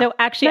fly. Yeah. So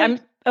actually,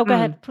 go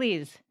ahead,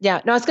 please. Yeah.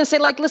 No, I was going to say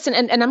like, listen,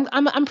 and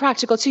I'm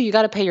practical too. You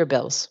got to pay your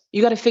bills.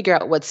 You got to figure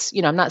out what's,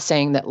 I'm not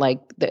saying that like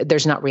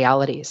there's not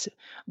realities,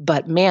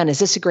 but man, is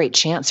this a great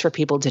chance for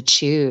people to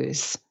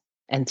choose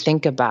and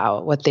think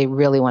about what they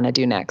really want to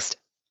do next.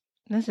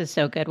 This is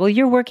so good. Well,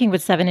 you're working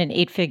with 7 and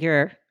 8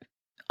 figure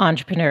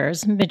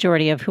entrepreneurs,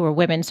 majority of who are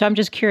women. So I'm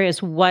just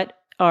curious, what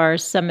are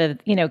some of,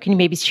 can you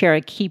maybe share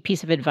a key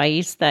piece of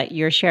advice that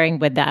you're sharing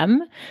with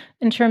them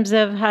in terms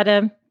of how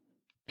to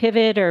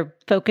pivot or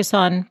focus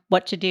on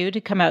what to do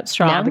to come out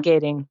strong?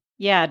 Navigating.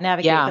 Yeah,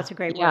 navigate. Yeah. That's a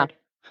great word.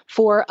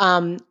 For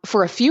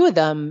a few of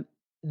them,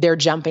 they're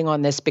jumping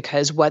on this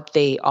because what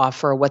they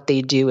offer, what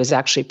they do is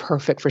actually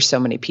perfect for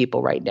so many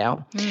people right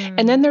now.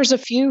 And then there's a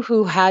few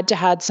who had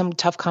some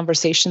tough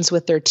conversations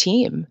with their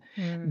team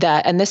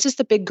and this is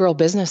the big girl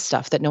business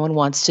stuff that no one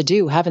wants to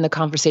do, having the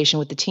conversation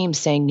with the team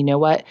saying, you know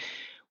what,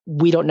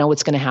 we don't know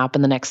what's going to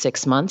happen the next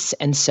 6 months.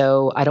 And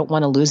so I don't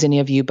want to lose any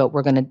of you, but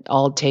we're going to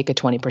all take a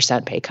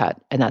 20% pay cut.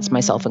 And that's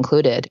myself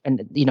included.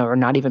 And, or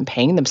not even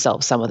paying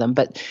themselves, some of them,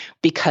 but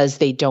because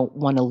they don't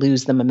want to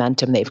lose the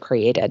momentum they've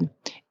created.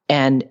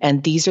 And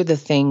these are the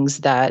things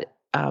that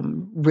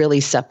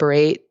really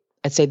separate,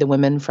 I'd say, the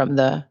women from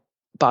the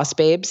boss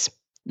babes,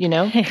 in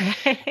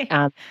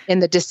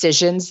the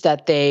decisions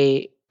that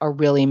they are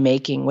really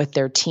making with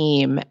their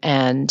team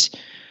and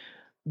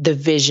the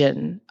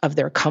vision of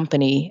their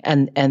company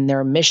and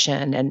their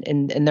mission.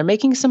 And they're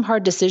making some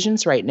hard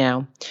decisions right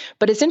now.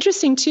 But it's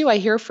interesting too. I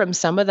hear from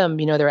some of them,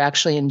 they're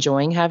actually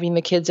enjoying having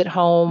the kids at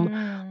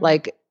home.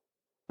 Like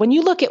when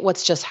you look at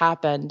what's just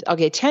happened,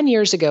 okay, 10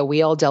 years ago,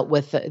 we all dealt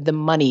with the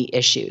money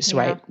issues,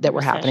 right? That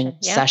were happening,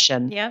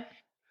 recession. Yeah.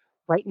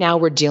 Right now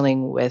we're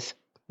dealing with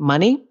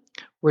money.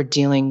 We're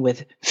dealing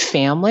with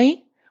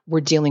family. We're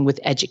dealing with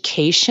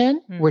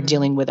education. We're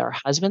dealing with our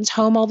husbands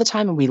home all the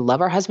time. And we love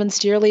our husbands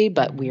dearly,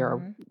 but we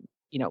are,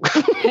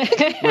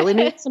 really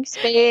need some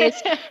space.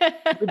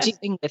 We're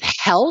dealing with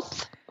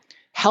health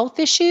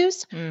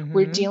issues.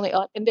 We're dealing,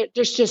 and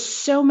there's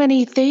just so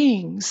many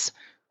things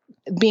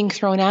being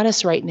thrown at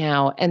us right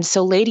now. And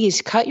so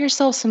ladies, cut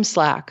yourself some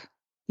slack.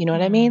 You know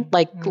what I mean?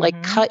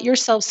 Like cut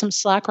yourself some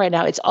slack right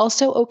now. It's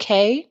also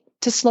okay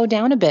to slow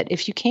down a bit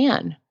if you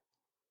can.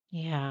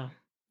 Yeah.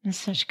 That's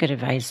such good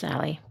advice,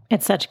 Sally.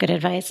 It's such good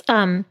advice.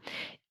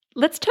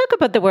 Let's talk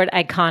about the word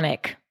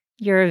iconic.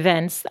 Your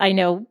events, I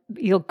know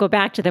you'll go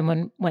back to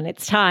them when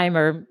it's time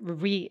or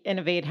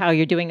re-innovate how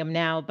you're doing them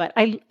now. But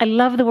I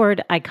love the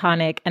word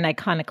iconic and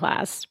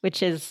iconoclast,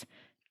 which is,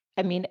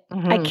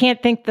 I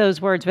can't think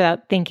those words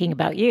without thinking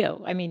about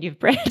you. You've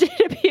branded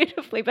it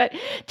beautifully, but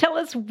tell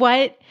us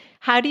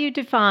how do you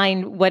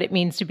define what it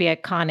means to be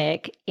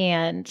iconic,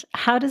 and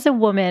how does a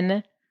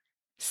woman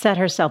set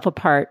herself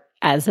apart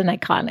as an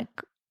iconic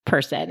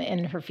person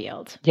in her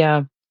field?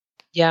 Yeah.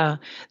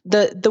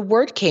 The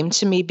word came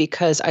to me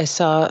because I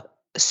saw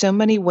so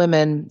many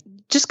women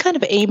just kind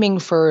of aiming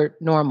for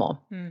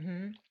normal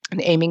and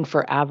aiming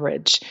for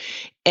average.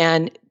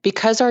 And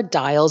because our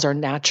dials are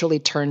naturally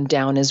turned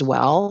down as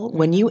well,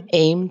 when you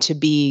aim to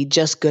be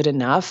just good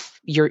enough,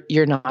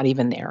 you're not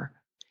even there.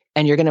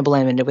 And you're going to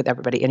blend in with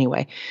everybody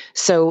anyway.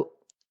 So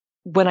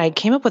when I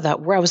came up with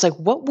that word, I was like,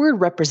 what word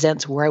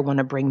represents where I want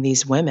to bring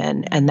these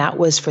women? And that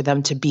was for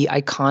them to be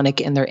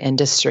iconic in their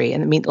industry.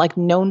 And like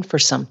known for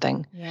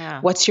something. Yeah.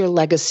 What's your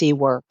legacy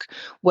work?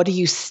 What do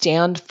you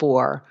stand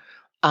for?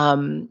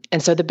 And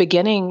so the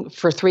beginning,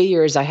 for 3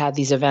 years, I had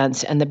these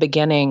events. And the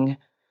beginning,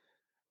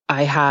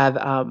 I have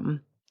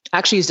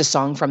actually used a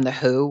song from The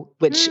Who,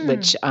 which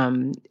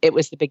it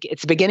was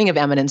it's the beginning of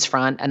Eminence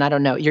Front. And I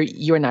don't know,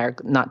 you and I are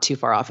not too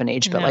far off in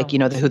age, but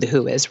the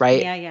Who is,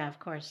 right? Yeah, of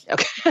course.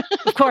 Okay.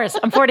 Of course.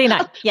 I'm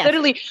 49. Yes.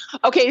 Literally.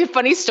 Okay.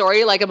 Funny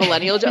story, like a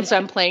millennial. So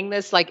I'm playing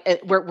this,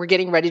 like we're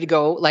getting ready to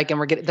go, like, and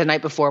we're getting the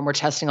night before and we're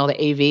testing all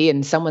the AV,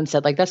 and someone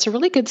said, like, that's a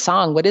really good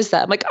song. What is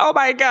that? I'm like, oh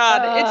my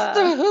God, it's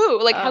The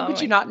Who. Like, how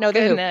could you not know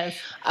The Who?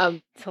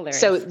 It's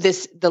hilarious. So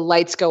the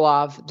lights go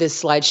off,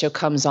 this slideshow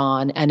comes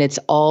on, and it's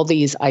all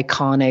these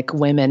iconic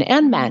women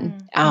and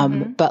men,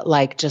 but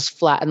like just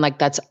flat. And like,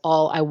 that's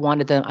all I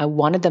wanted them. I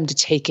wanted them to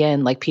take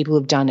in, like, people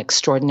who've done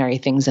extraordinary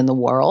things in the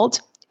world,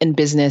 in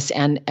business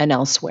and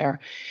elsewhere,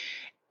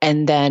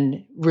 and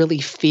then really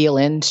feel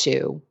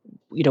into,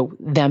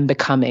 them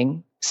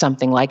becoming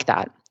something like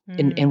that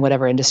in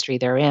whatever industry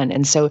they're in.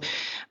 And so,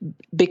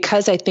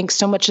 because I think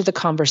so much of the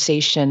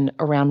conversation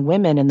around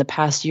women in the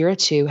past year or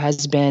two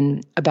has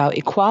been about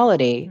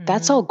equality,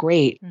 that's all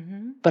great,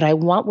 but I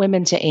want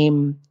women to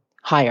aim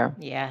higher.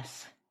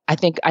 Yes. I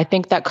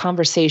think that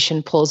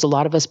conversation pulls a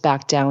lot of us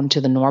back down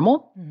to the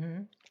normal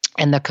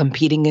and the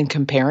competing and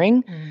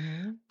comparing.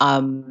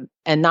 And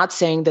not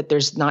saying that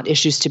there's not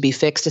issues to be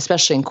fixed,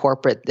 especially in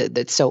corporate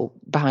that's so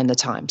behind the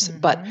times.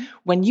 But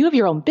when you have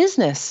your own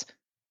business,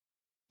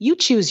 you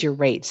choose your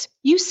rates,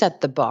 you set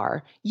the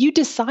bar, you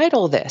decide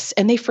all this,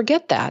 and they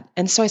forget that.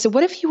 And so I said,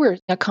 what if you were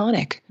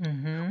iconic?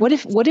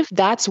 What if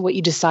that's what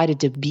you decided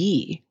to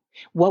be?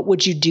 What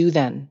would you do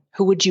then?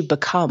 Who would you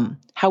become?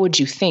 How would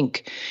you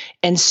think?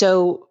 And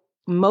so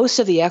most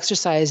of the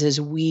exercises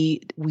we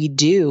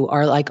do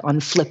are like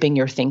on flipping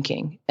your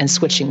thinking and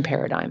switching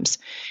paradigms.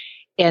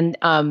 And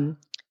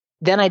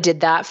then I did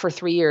that for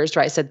 3 years,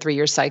 right? I said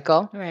 3-year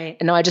cycle. Right.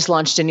 And now I just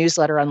launched a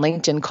newsletter on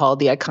LinkedIn called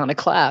The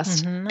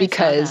Iconoclast,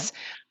 because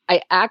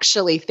I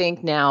actually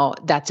think now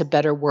that's a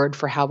better word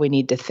for how we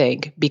need to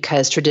think,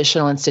 because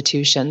traditional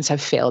institutions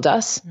have failed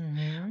us.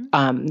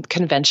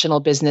 Conventional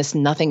business,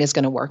 nothing is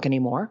going to work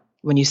anymore.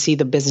 When you see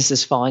the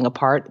businesses falling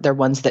apart, they're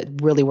ones that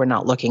really were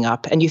not looking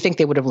up. And you think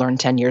they would have learned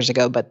 10 years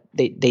ago, but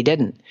they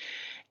didn't.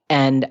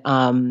 And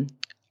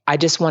I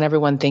just want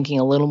everyone thinking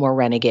a little more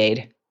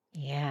renegade.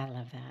 Yeah, I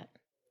love that.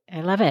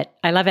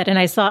 I love it. And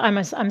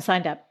I'm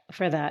signed up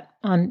for that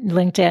on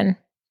LinkedIn.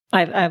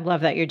 I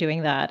love that you're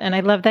doing that. And I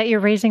love that you're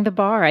raising the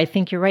bar. I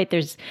think you're right.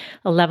 There's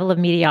a level of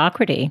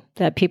mediocrity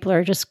that people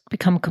are just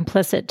become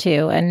complicit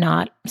to and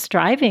not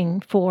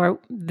striving for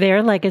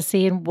their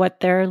legacy and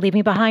what they're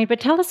leaving behind. But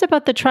tell us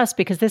about the trust,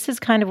 because this is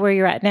kind of where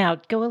you're at now.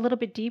 Go a little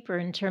bit deeper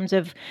in terms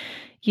of,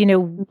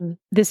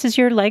 this is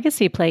your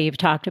legacy play. You've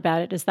talked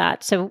about it as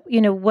that. So,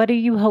 what are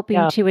you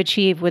hoping to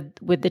achieve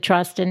with the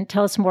trust? And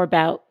tell us more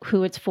about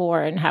who it's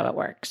for and how it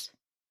works.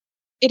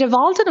 It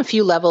evolved on a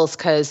few levels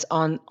because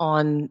on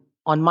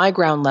my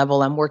ground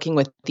level, I'm working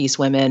with these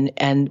women,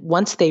 and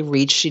once they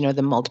reach,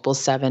 the multiple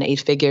 7, 8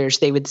 figures,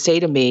 they would say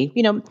to me,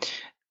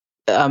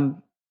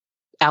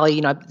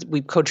 Allie,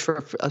 we've coached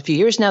for a few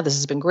years now. This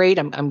has been great.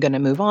 I'm going to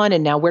move on.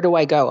 And now where do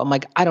I go? I'm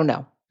like, I don't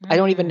know. I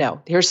don't even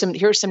know. Here's some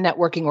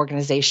networking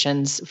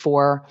organizations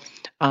for,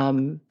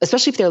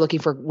 especially if they're looking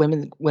for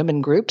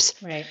women groups.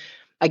 Right.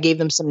 I gave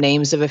them some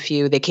names of a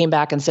few. They came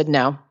back and said,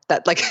 no,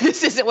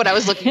 this isn't what I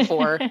was looking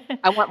for.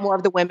 I want more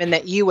of the women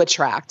that you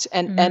attract.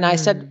 And I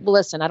said, well,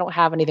 listen, I don't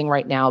have anything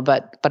right now,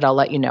 but I'll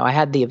let you know. I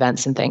had the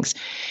events and things.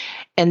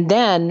 And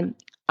then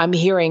I'm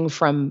hearing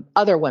from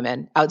other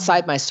women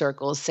outside my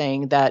circles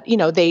saying that,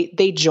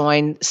 they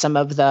join some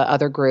of the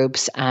other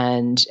groups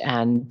and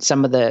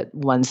some of the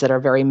ones that are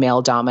very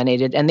male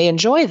dominated, and they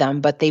enjoy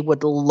them, but they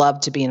would love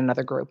to be in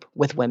another group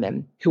with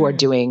women who are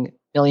doing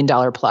 $1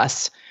 million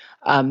plus.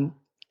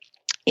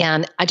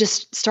 And I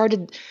just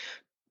started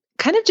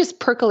kind of just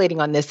percolating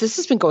on this. This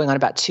has been going on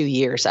about 2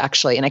 years,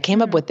 actually. And I came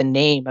up with the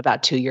name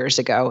about 2 years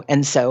ago.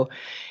 And so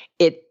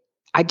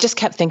I just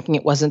kept thinking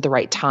it wasn't the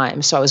right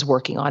time. So I was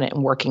working on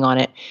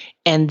it.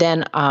 And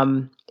then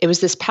it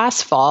was this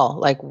past fall,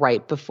 like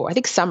right before, I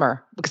think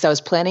summer, because I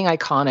was planning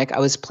Iconic. I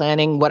was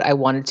planning what I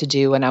wanted to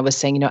do. And I was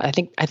saying, I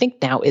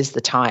think now is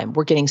the time.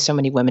 We're getting so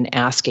many women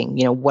asking,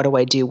 what do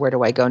I do? Where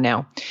do I go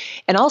now?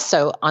 And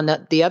also on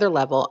the other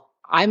level,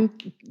 I'm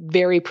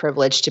very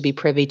privileged to be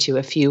privy to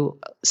a few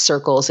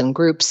circles and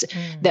groups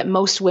that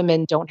most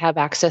women don't have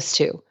access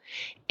to.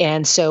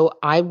 And so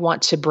I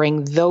want to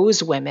bring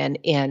those women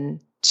in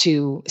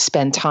to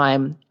spend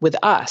time with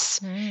us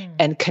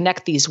and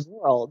connect these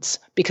worlds,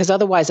 because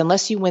otherwise,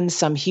 unless you win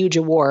some huge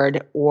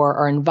award or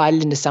are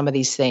invited into some of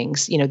these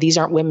things, these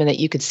aren't women that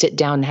you could sit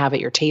down and have at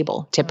your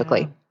table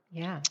typically. Wow.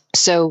 Yeah.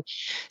 So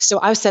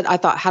I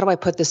thought, how do I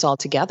put this all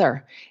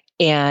together?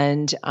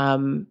 And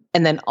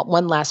then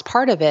one last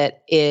part of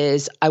it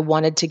is I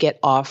wanted to get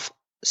off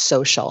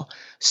social.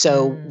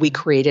 So we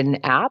created an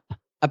app,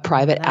 a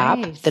private app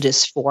that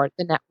is for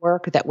the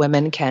network, that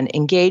women can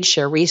engage,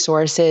 share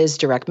resources,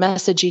 direct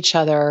message each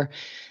other.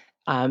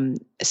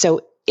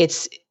 So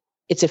it's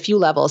a few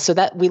levels. So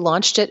that we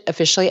launched it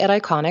officially at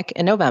Iconic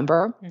in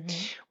November.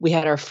 We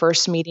had our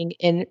first meeting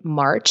in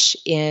March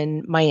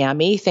in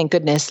Miami. Thank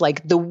goodness,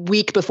 like the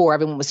week before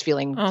everyone was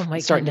starting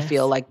to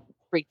feel like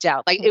freaked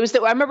out. Like it was,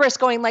 I remember us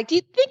going like, do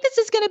you think this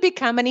is going to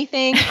become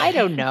anything? I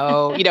don't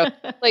know.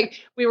 Like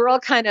we were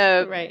all kind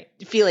of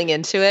feeling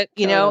into it,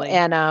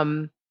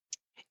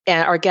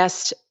 and our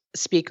guest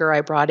speaker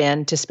I brought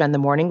in to spend the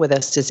morning with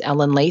us is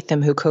Ellen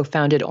Latham, who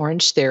co-founded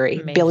Orange Theory,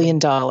 Amazing.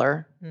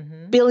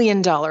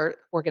 billion dollar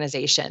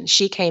organization.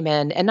 She came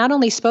in and not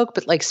only spoke,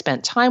 but like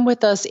spent time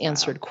with us,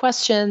 answered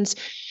questions.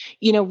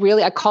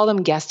 Really, I call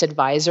them guest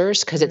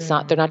advisors because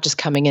they're not just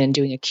coming in and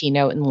doing a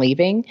keynote and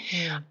leaving.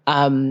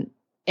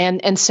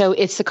 And so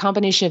it's the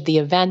combination of the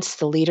events,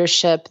 the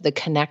leadership, the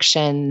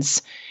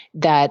connections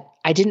that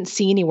I didn't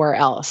see anywhere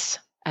else.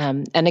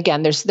 And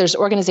again, there's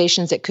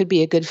organizations that could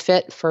be a good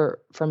fit for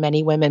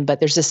many women, but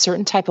there's a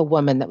certain type of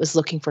woman that was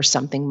looking for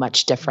something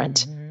much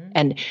different.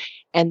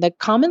 And the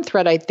common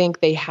thread I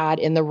think they had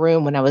in the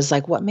room when I was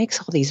like, what makes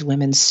all these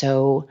women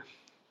so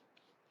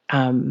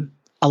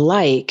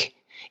alike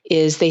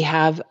is they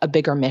have a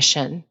bigger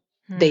mission.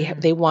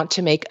 They want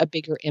to make a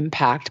bigger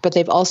impact, but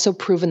they've also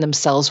proven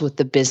themselves with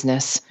the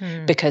business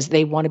because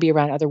they want to be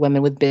around other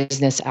women with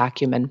business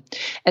acumen.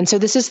 And so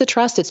this is the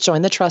trust. It's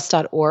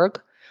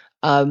jointhetrust.org.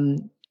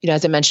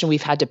 As I mentioned,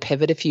 we've had to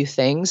pivot a few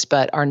things,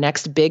 but our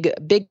next big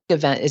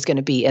event is going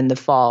to be in the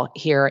fall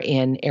here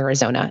in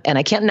Arizona. And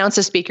I can't announce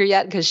the speaker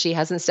yet because she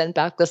hasn't sent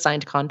back the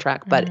signed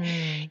contract, but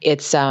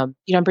it's, I'm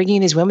bringing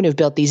in these women who've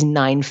built these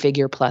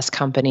 9-figure plus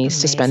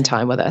companies to spend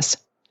time with us.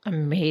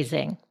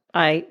 Amazing.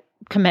 I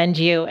commend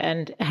you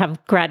and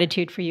have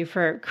gratitude for you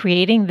for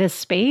creating this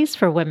space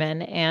for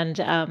women.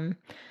 And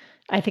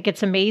I think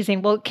it's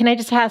amazing. Well, can I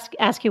just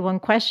ask you one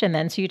question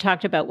then? So you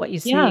talked about what you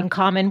see in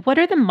common. What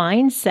are the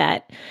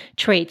mindset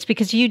traits?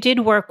 Because you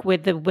did work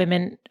with the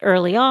women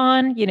early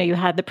on. You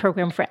had the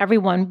program for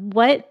everyone.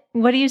 What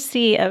do you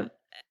see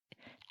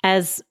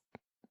as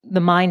the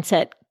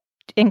mindset,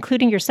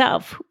 including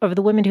yourself, of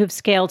the women who have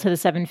scaled to the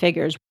 7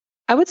 figures?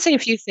 I would say a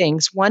few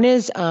things. One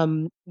is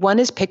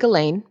pick a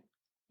lane.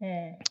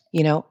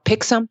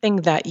 Pick something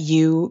that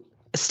you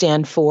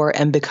stand for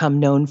and become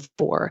known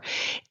for.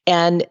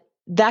 And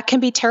that can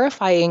be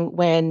terrifying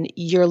when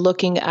you're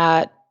looking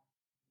at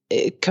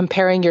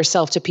comparing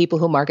yourself to people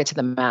who market to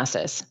the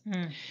masses.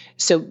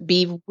 So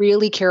be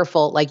really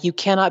careful. Like, you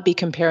cannot be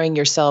comparing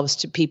yourselves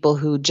to people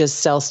who just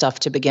sell stuff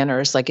to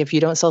beginners. Like, if you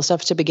don't sell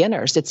stuff to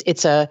beginners, it's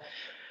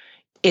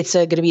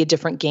going to be a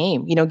different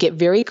game. Get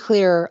very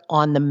clear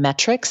on the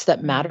metrics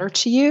that matter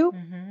to you.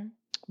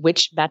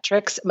 Which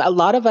metrics? A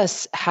lot of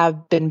us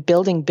have been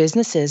building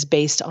businesses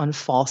based on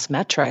false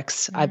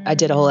metrics. I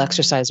did a whole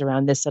exercise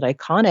around this at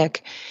Iconic.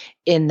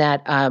 In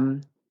that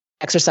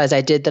exercise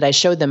I did, that I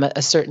showed them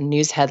a certain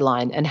news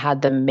headline and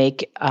had them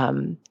make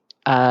an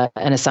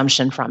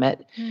assumption from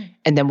it.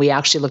 And then we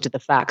actually looked at the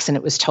facts, and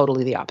it was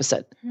totally the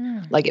opposite.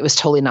 Like, it was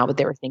totally not what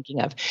they were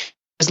thinking of. It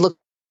was look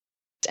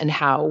and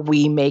how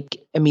we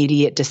make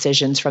immediate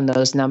decisions from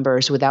those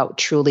numbers without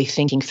truly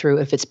thinking through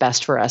if it's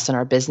best for us and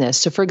our business.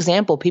 So, for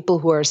example, people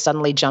who are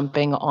suddenly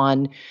jumping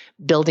on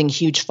building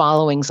huge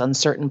followings on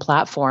certain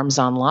platforms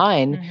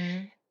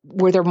online,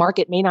 where their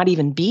market may not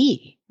even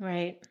be,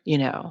 right?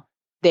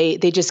 They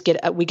just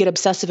we get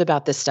obsessive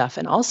about this stuff.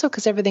 And also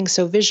because everything's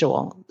so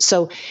visual.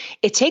 So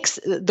it takes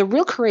the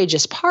real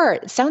courageous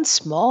part. It sounds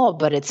small,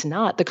 but it's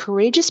not. The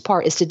courageous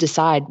part is to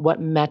decide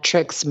what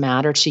metrics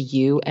matter to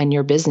you and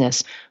your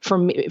business. For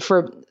me,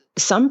 for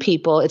some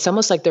people, it's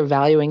almost like they're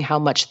valuing how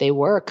much they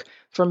work.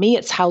 For me,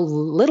 it's how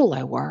little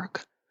I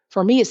work.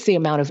 For me, it's the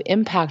amount of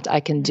impact I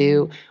can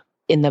do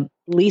in the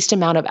least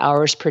amount of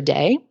hours per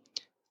day,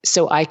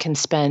 so I can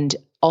spend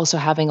also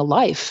having a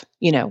life,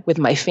 with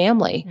my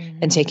family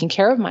and taking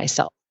care of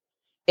myself.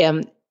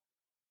 And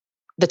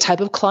the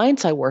type of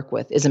clients I work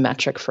with is a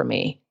metric for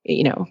me,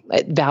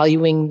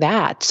 valuing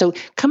that. So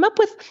come up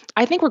with,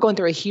 I think we're going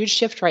through a huge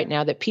shift right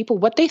now that people,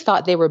 what they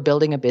thought they were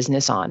building a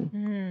business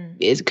on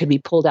could be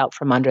pulled out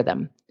from under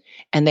them.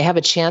 And they have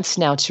a chance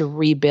now to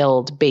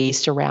rebuild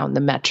based around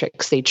the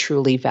metrics they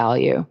truly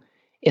value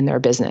in their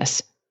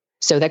business.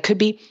 So that could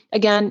be,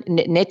 again,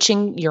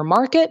 niching your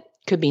market.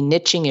 Could be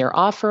niching your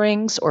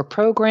offerings or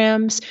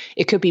programs.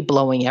 It could be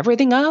blowing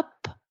everything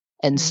up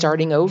and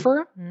starting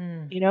over.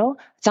 It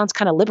sounds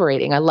kind of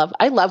liberating. I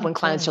love when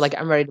clients are like,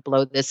 I'm ready to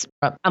blow this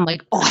up. I'm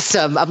like,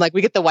 awesome. I'm like,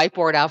 we get the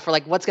whiteboard out for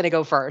like, what's going to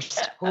go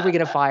first? Who are we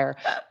going to fire?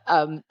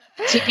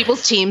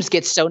 People's teams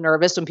get so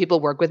nervous when people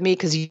work with me,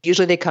 because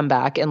usually they come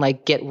back and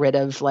like get rid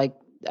of like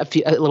a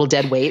little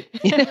dead weight.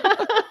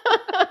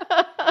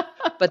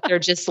 But they're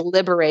just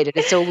liberated.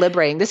 It's so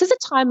liberating. This is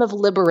a time of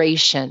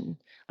liberation.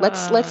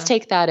 Let's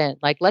take that in.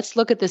 Like, let's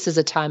look at this as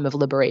a time of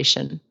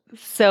liberation.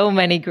 So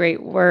many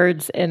great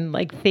words and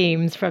like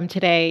themes from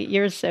today.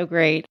 You're so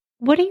great.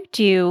 What do you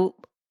do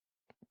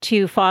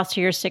to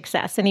foster your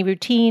success? Any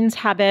routines,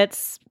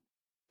 habits?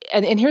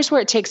 And here's where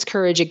it takes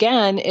courage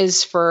again,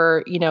 is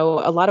for,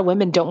 a lot of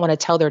women don't want to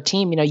tell their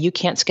team, you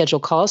can't schedule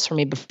calls for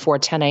me before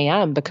 10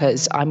 a.m.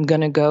 because I'm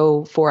going to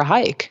go for a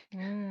hike.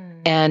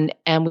 And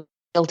we're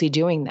guilty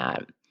doing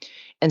that.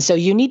 And so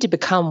you need to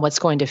become what's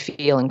going to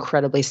feel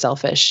incredibly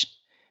selfish,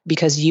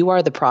 because you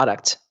are the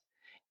product.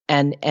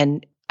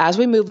 And as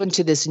we move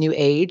into this new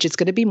age, it's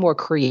going to be more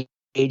creative.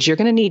 You're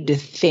going to need to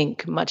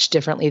think much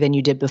differently than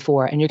you did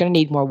before, and you're going to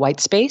need more white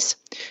space.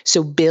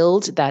 So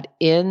build that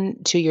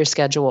into your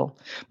schedule.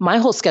 My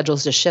whole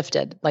schedule's just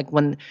shifted. Like,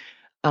 when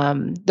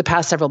the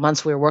past several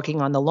months we were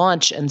working on the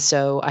launch, and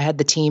so I had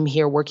the team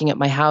here working at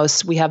my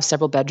house. We have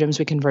several bedrooms.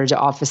 We converted to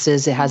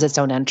offices. It has its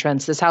own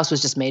entrance. This house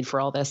was just made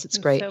for all this. It's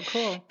great. So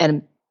cool.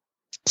 And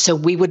so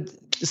we would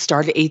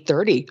start at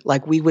 8:30.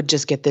 Like, we would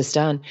just get this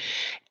done.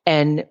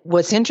 And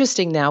what's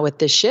interesting now with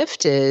this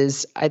shift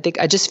is I think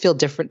I just feel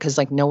different, because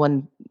like no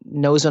one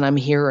knows when I'm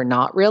here or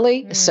not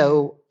really.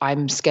 So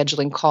I'm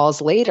scheduling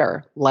calls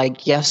later.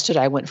 Like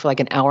yesterday, I went for like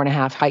an hour and a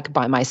half hike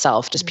by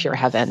myself, just pure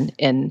heaven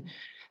in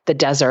the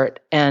desert.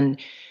 And,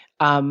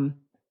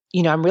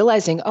 I'm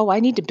realizing, I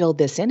need to build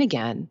this in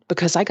again,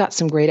 because I got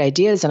some great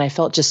ideas and I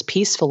felt just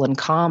peaceful and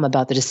calm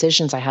about the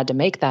decisions I had to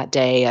make that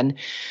day. And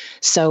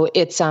so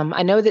it's,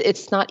 I know that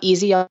it's not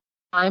easy all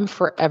the time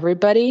for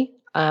everybody.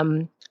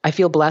 I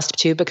feel blessed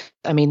too, because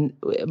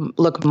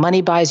look,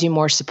 money buys you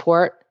more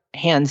support,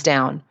 hands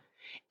down.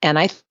 And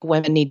I think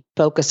women need to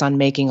focus on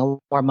making a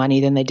lot more money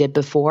than they did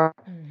before,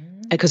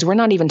 because we're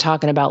not even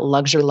talking about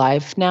luxury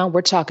life now.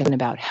 We're talking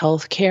about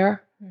healthcare.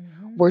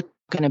 We're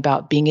talking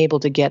about being able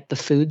to get the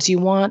foods you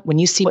want. When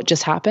you see what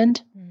just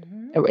happened,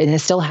 and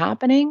it's still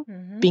happening,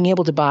 being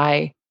able to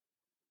buy,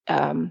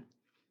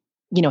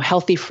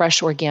 healthy,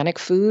 fresh, organic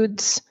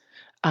foods,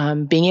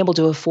 being able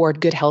to afford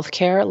good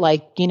healthcare.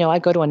 Like, I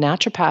go to a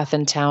naturopath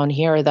in town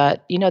here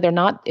that, they're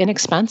not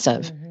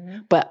inexpensive,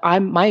 but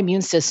my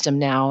immune system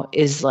now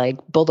is like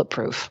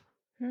bulletproof.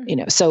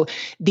 So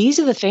these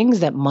are the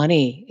things that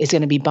money is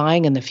going to be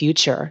buying in the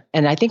future.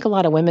 And I think a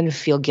lot of women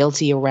feel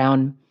guilty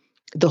around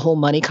the whole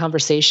money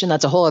conversation.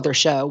 That's a whole other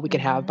show we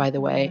could have, by the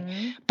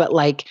way. But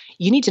like,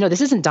 you need to know, this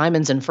isn't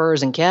diamonds and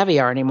furs and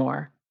caviar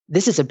anymore.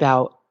 This is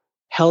about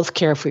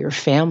healthcare for your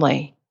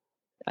family.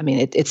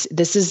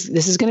 This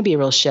is going to be a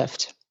real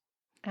shift.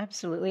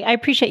 Absolutely. I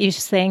appreciate you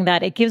saying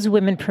that. It gives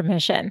women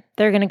permission.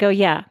 They're going to go,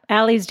 yeah,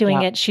 Allie's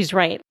doing it. She's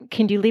right.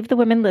 Can you leave the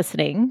women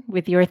listening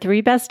with your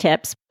 3 best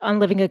tips on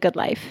living a good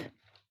life?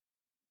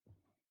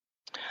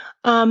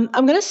 I'm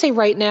going to say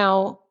right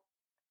now,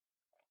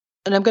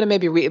 and I'm going to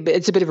maybe,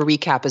 it's a bit of a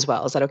recap as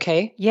well. Is that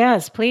okay?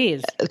 Yes,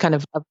 please. Kind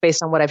of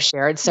based on what I've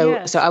shared.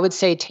 So I would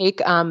say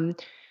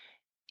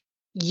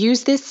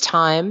use this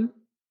time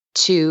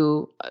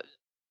to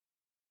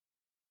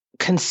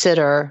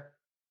consider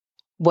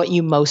what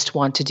you most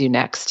want to do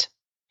next.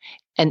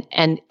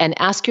 And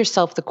ask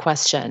yourself the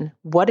question,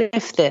 what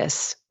if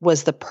this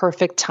was the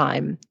perfect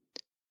time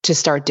to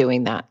start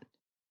doing that?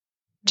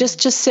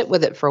 Just sit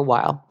with it for a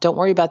while. Don't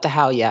worry about the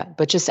how yet,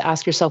 but just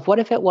ask yourself, what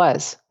if it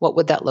was? What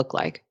would that look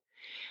like?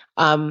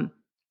 The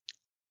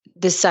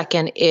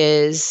second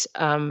is,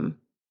 and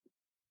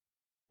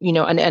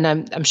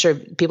I'm sure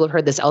people have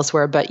heard this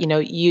elsewhere, but,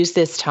 use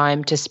this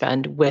time to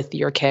spend with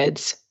your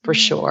kids for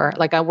sure.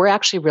 Like we're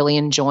actually really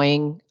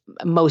enjoying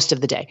most of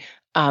the day.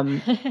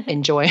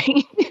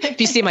 Enjoying.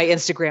 If you see my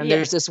Instagram,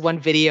 there's this one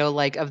video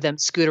like of them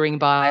scootering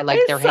by, like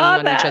they're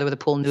hanging on each other with a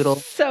pool noodle.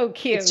 So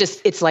cute.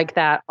 It's like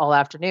that all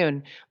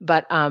afternoon.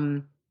 But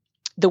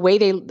the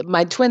way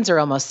my twins are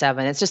almost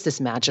 7. It's just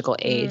this magical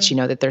age,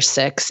 that they're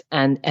 6,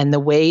 and the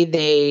way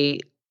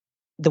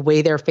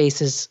their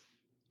faces.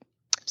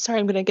 Sorry,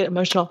 I'm going to get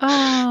emotional.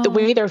 The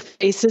way their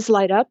faces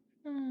light up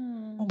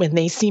when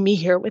they see me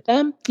here with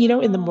them,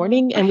 in the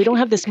morning, and we don't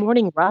have this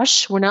morning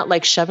rush. We're not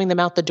like shoving them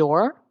out the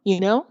door,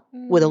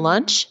 with a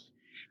lunch.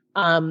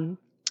 But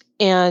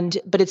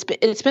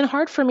it's been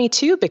hard for me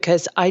too,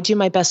 because I do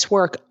my best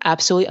work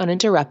absolutely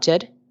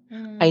uninterrupted.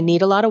 I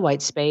need a lot of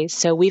white space.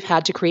 So we've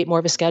had to create more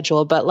of a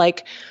schedule, but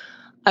like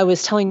I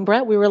was telling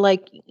Brett, we were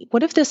like,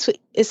 what if this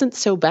isn't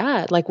so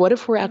bad? Like, what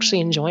if we're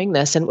actually enjoying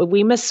this? And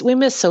we miss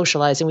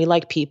socializing. We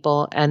like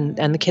people, and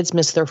the kids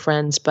miss their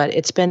friends, but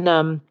it's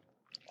been,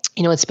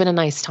 it's been a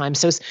nice time.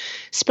 So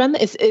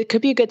it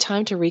could be a good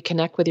time to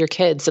reconnect with your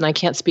kids. And I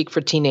can't speak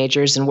for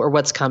teenagers or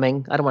what's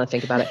coming. I don't want to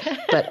think about it,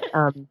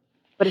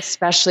 but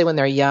especially when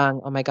they're young,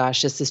 oh my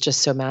gosh, this is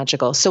just so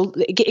magical. So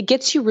it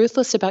gets you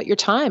ruthless about your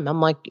time. I'm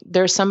like,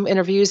 there are some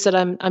interviews that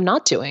I'm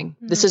not doing.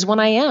 This is when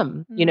I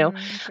am,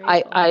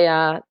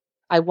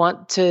 I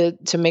want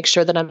to make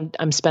sure that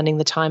I'm spending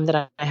the time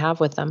that I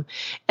have with them.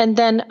 And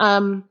then,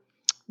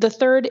 the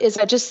third is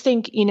I just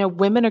think,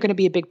 women are going to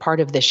be a big part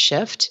of this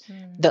shift.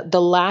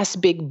 The last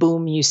big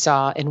boom you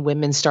saw in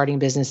women starting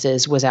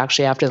businesses was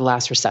actually after the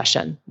last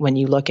recession. When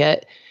you look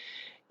at,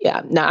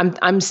 now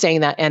I'm saying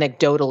that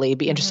anecdotally, it'd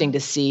be interesting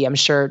to see. I'm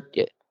sure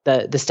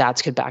the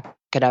stats could back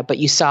it up, but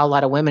you saw a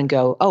lot of women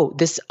go, oh,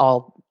 this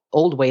all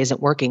old way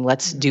isn't working.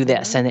 Let's do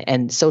this.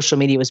 And social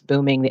media was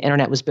booming. The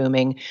internet was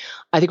booming.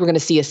 I think we're going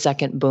to see a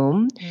second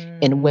boom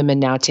in women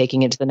now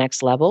taking it to the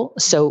next level.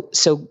 So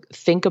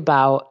think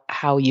about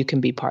how you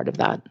can be part of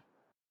that.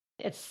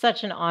 It's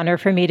such an honor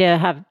for me to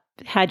have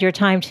had your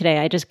time today.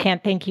 I just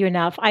can't thank you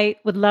enough. I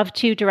would love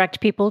to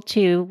direct people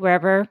to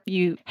wherever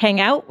you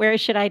hang out. Where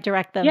should I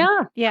direct them?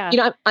 Yeah.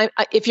 I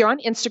if you're on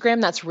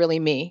Instagram, that's really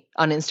me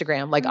on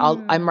Instagram. Like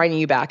I'm writing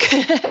you back.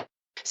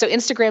 So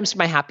Instagram's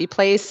my happy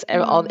place.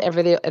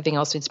 Everything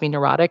else needs to be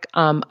neurotic.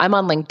 I'm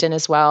on LinkedIn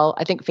as well.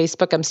 I think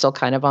Facebook I'm still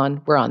kind of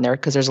on. We're on there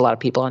because there's a lot of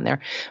people on there.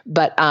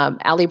 But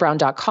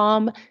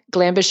AllieBrown.com,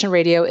 Glambition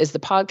Radio is the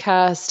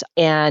podcast.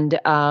 And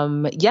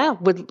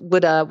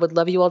would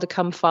love you all to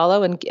come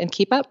follow and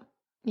keep up.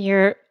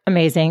 You're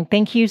amazing.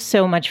 Thank you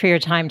so much for your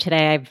time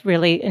today. I've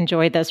really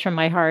enjoyed this from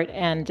my heart.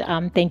 And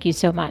thank you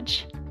so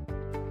much.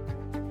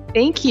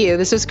 Thank you.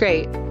 This was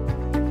great.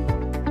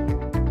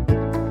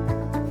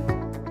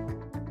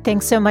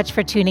 Thanks so much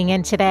for tuning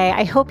in today.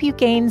 I hope you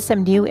gained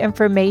some new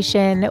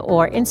information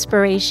or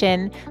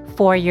inspiration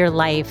for your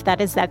life. That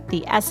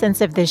the essence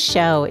of this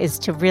show is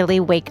to really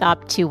wake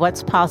up to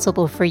what's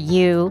possible for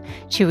you,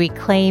 to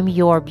reclaim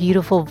your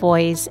beautiful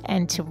voice,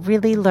 and to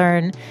really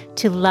learn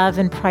to love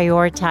and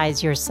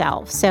prioritize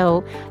yourself.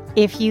 So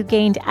if you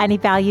gained any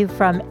value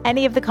from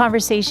any of the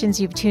conversations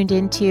you've tuned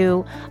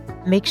into,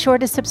 make sure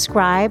to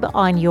subscribe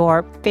on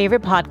your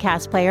favorite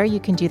podcast player.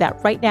 You can do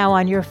that right now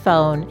on your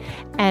phone.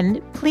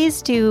 And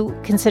please do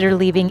consider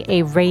leaving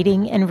a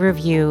rating and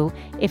review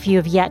if you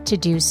have yet to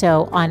do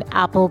so on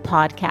Apple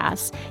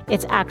Podcasts.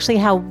 It's actually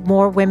how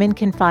more women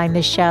can find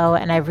the show.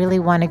 And I really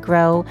want to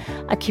grow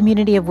a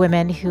community of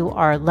women who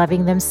are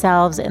loving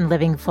themselves and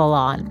living full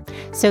on.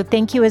 So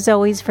thank you as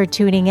always for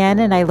tuning in.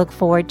 And I look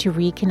forward to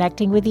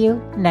reconnecting with you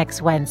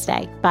next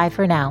Wednesday. Bye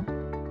for now.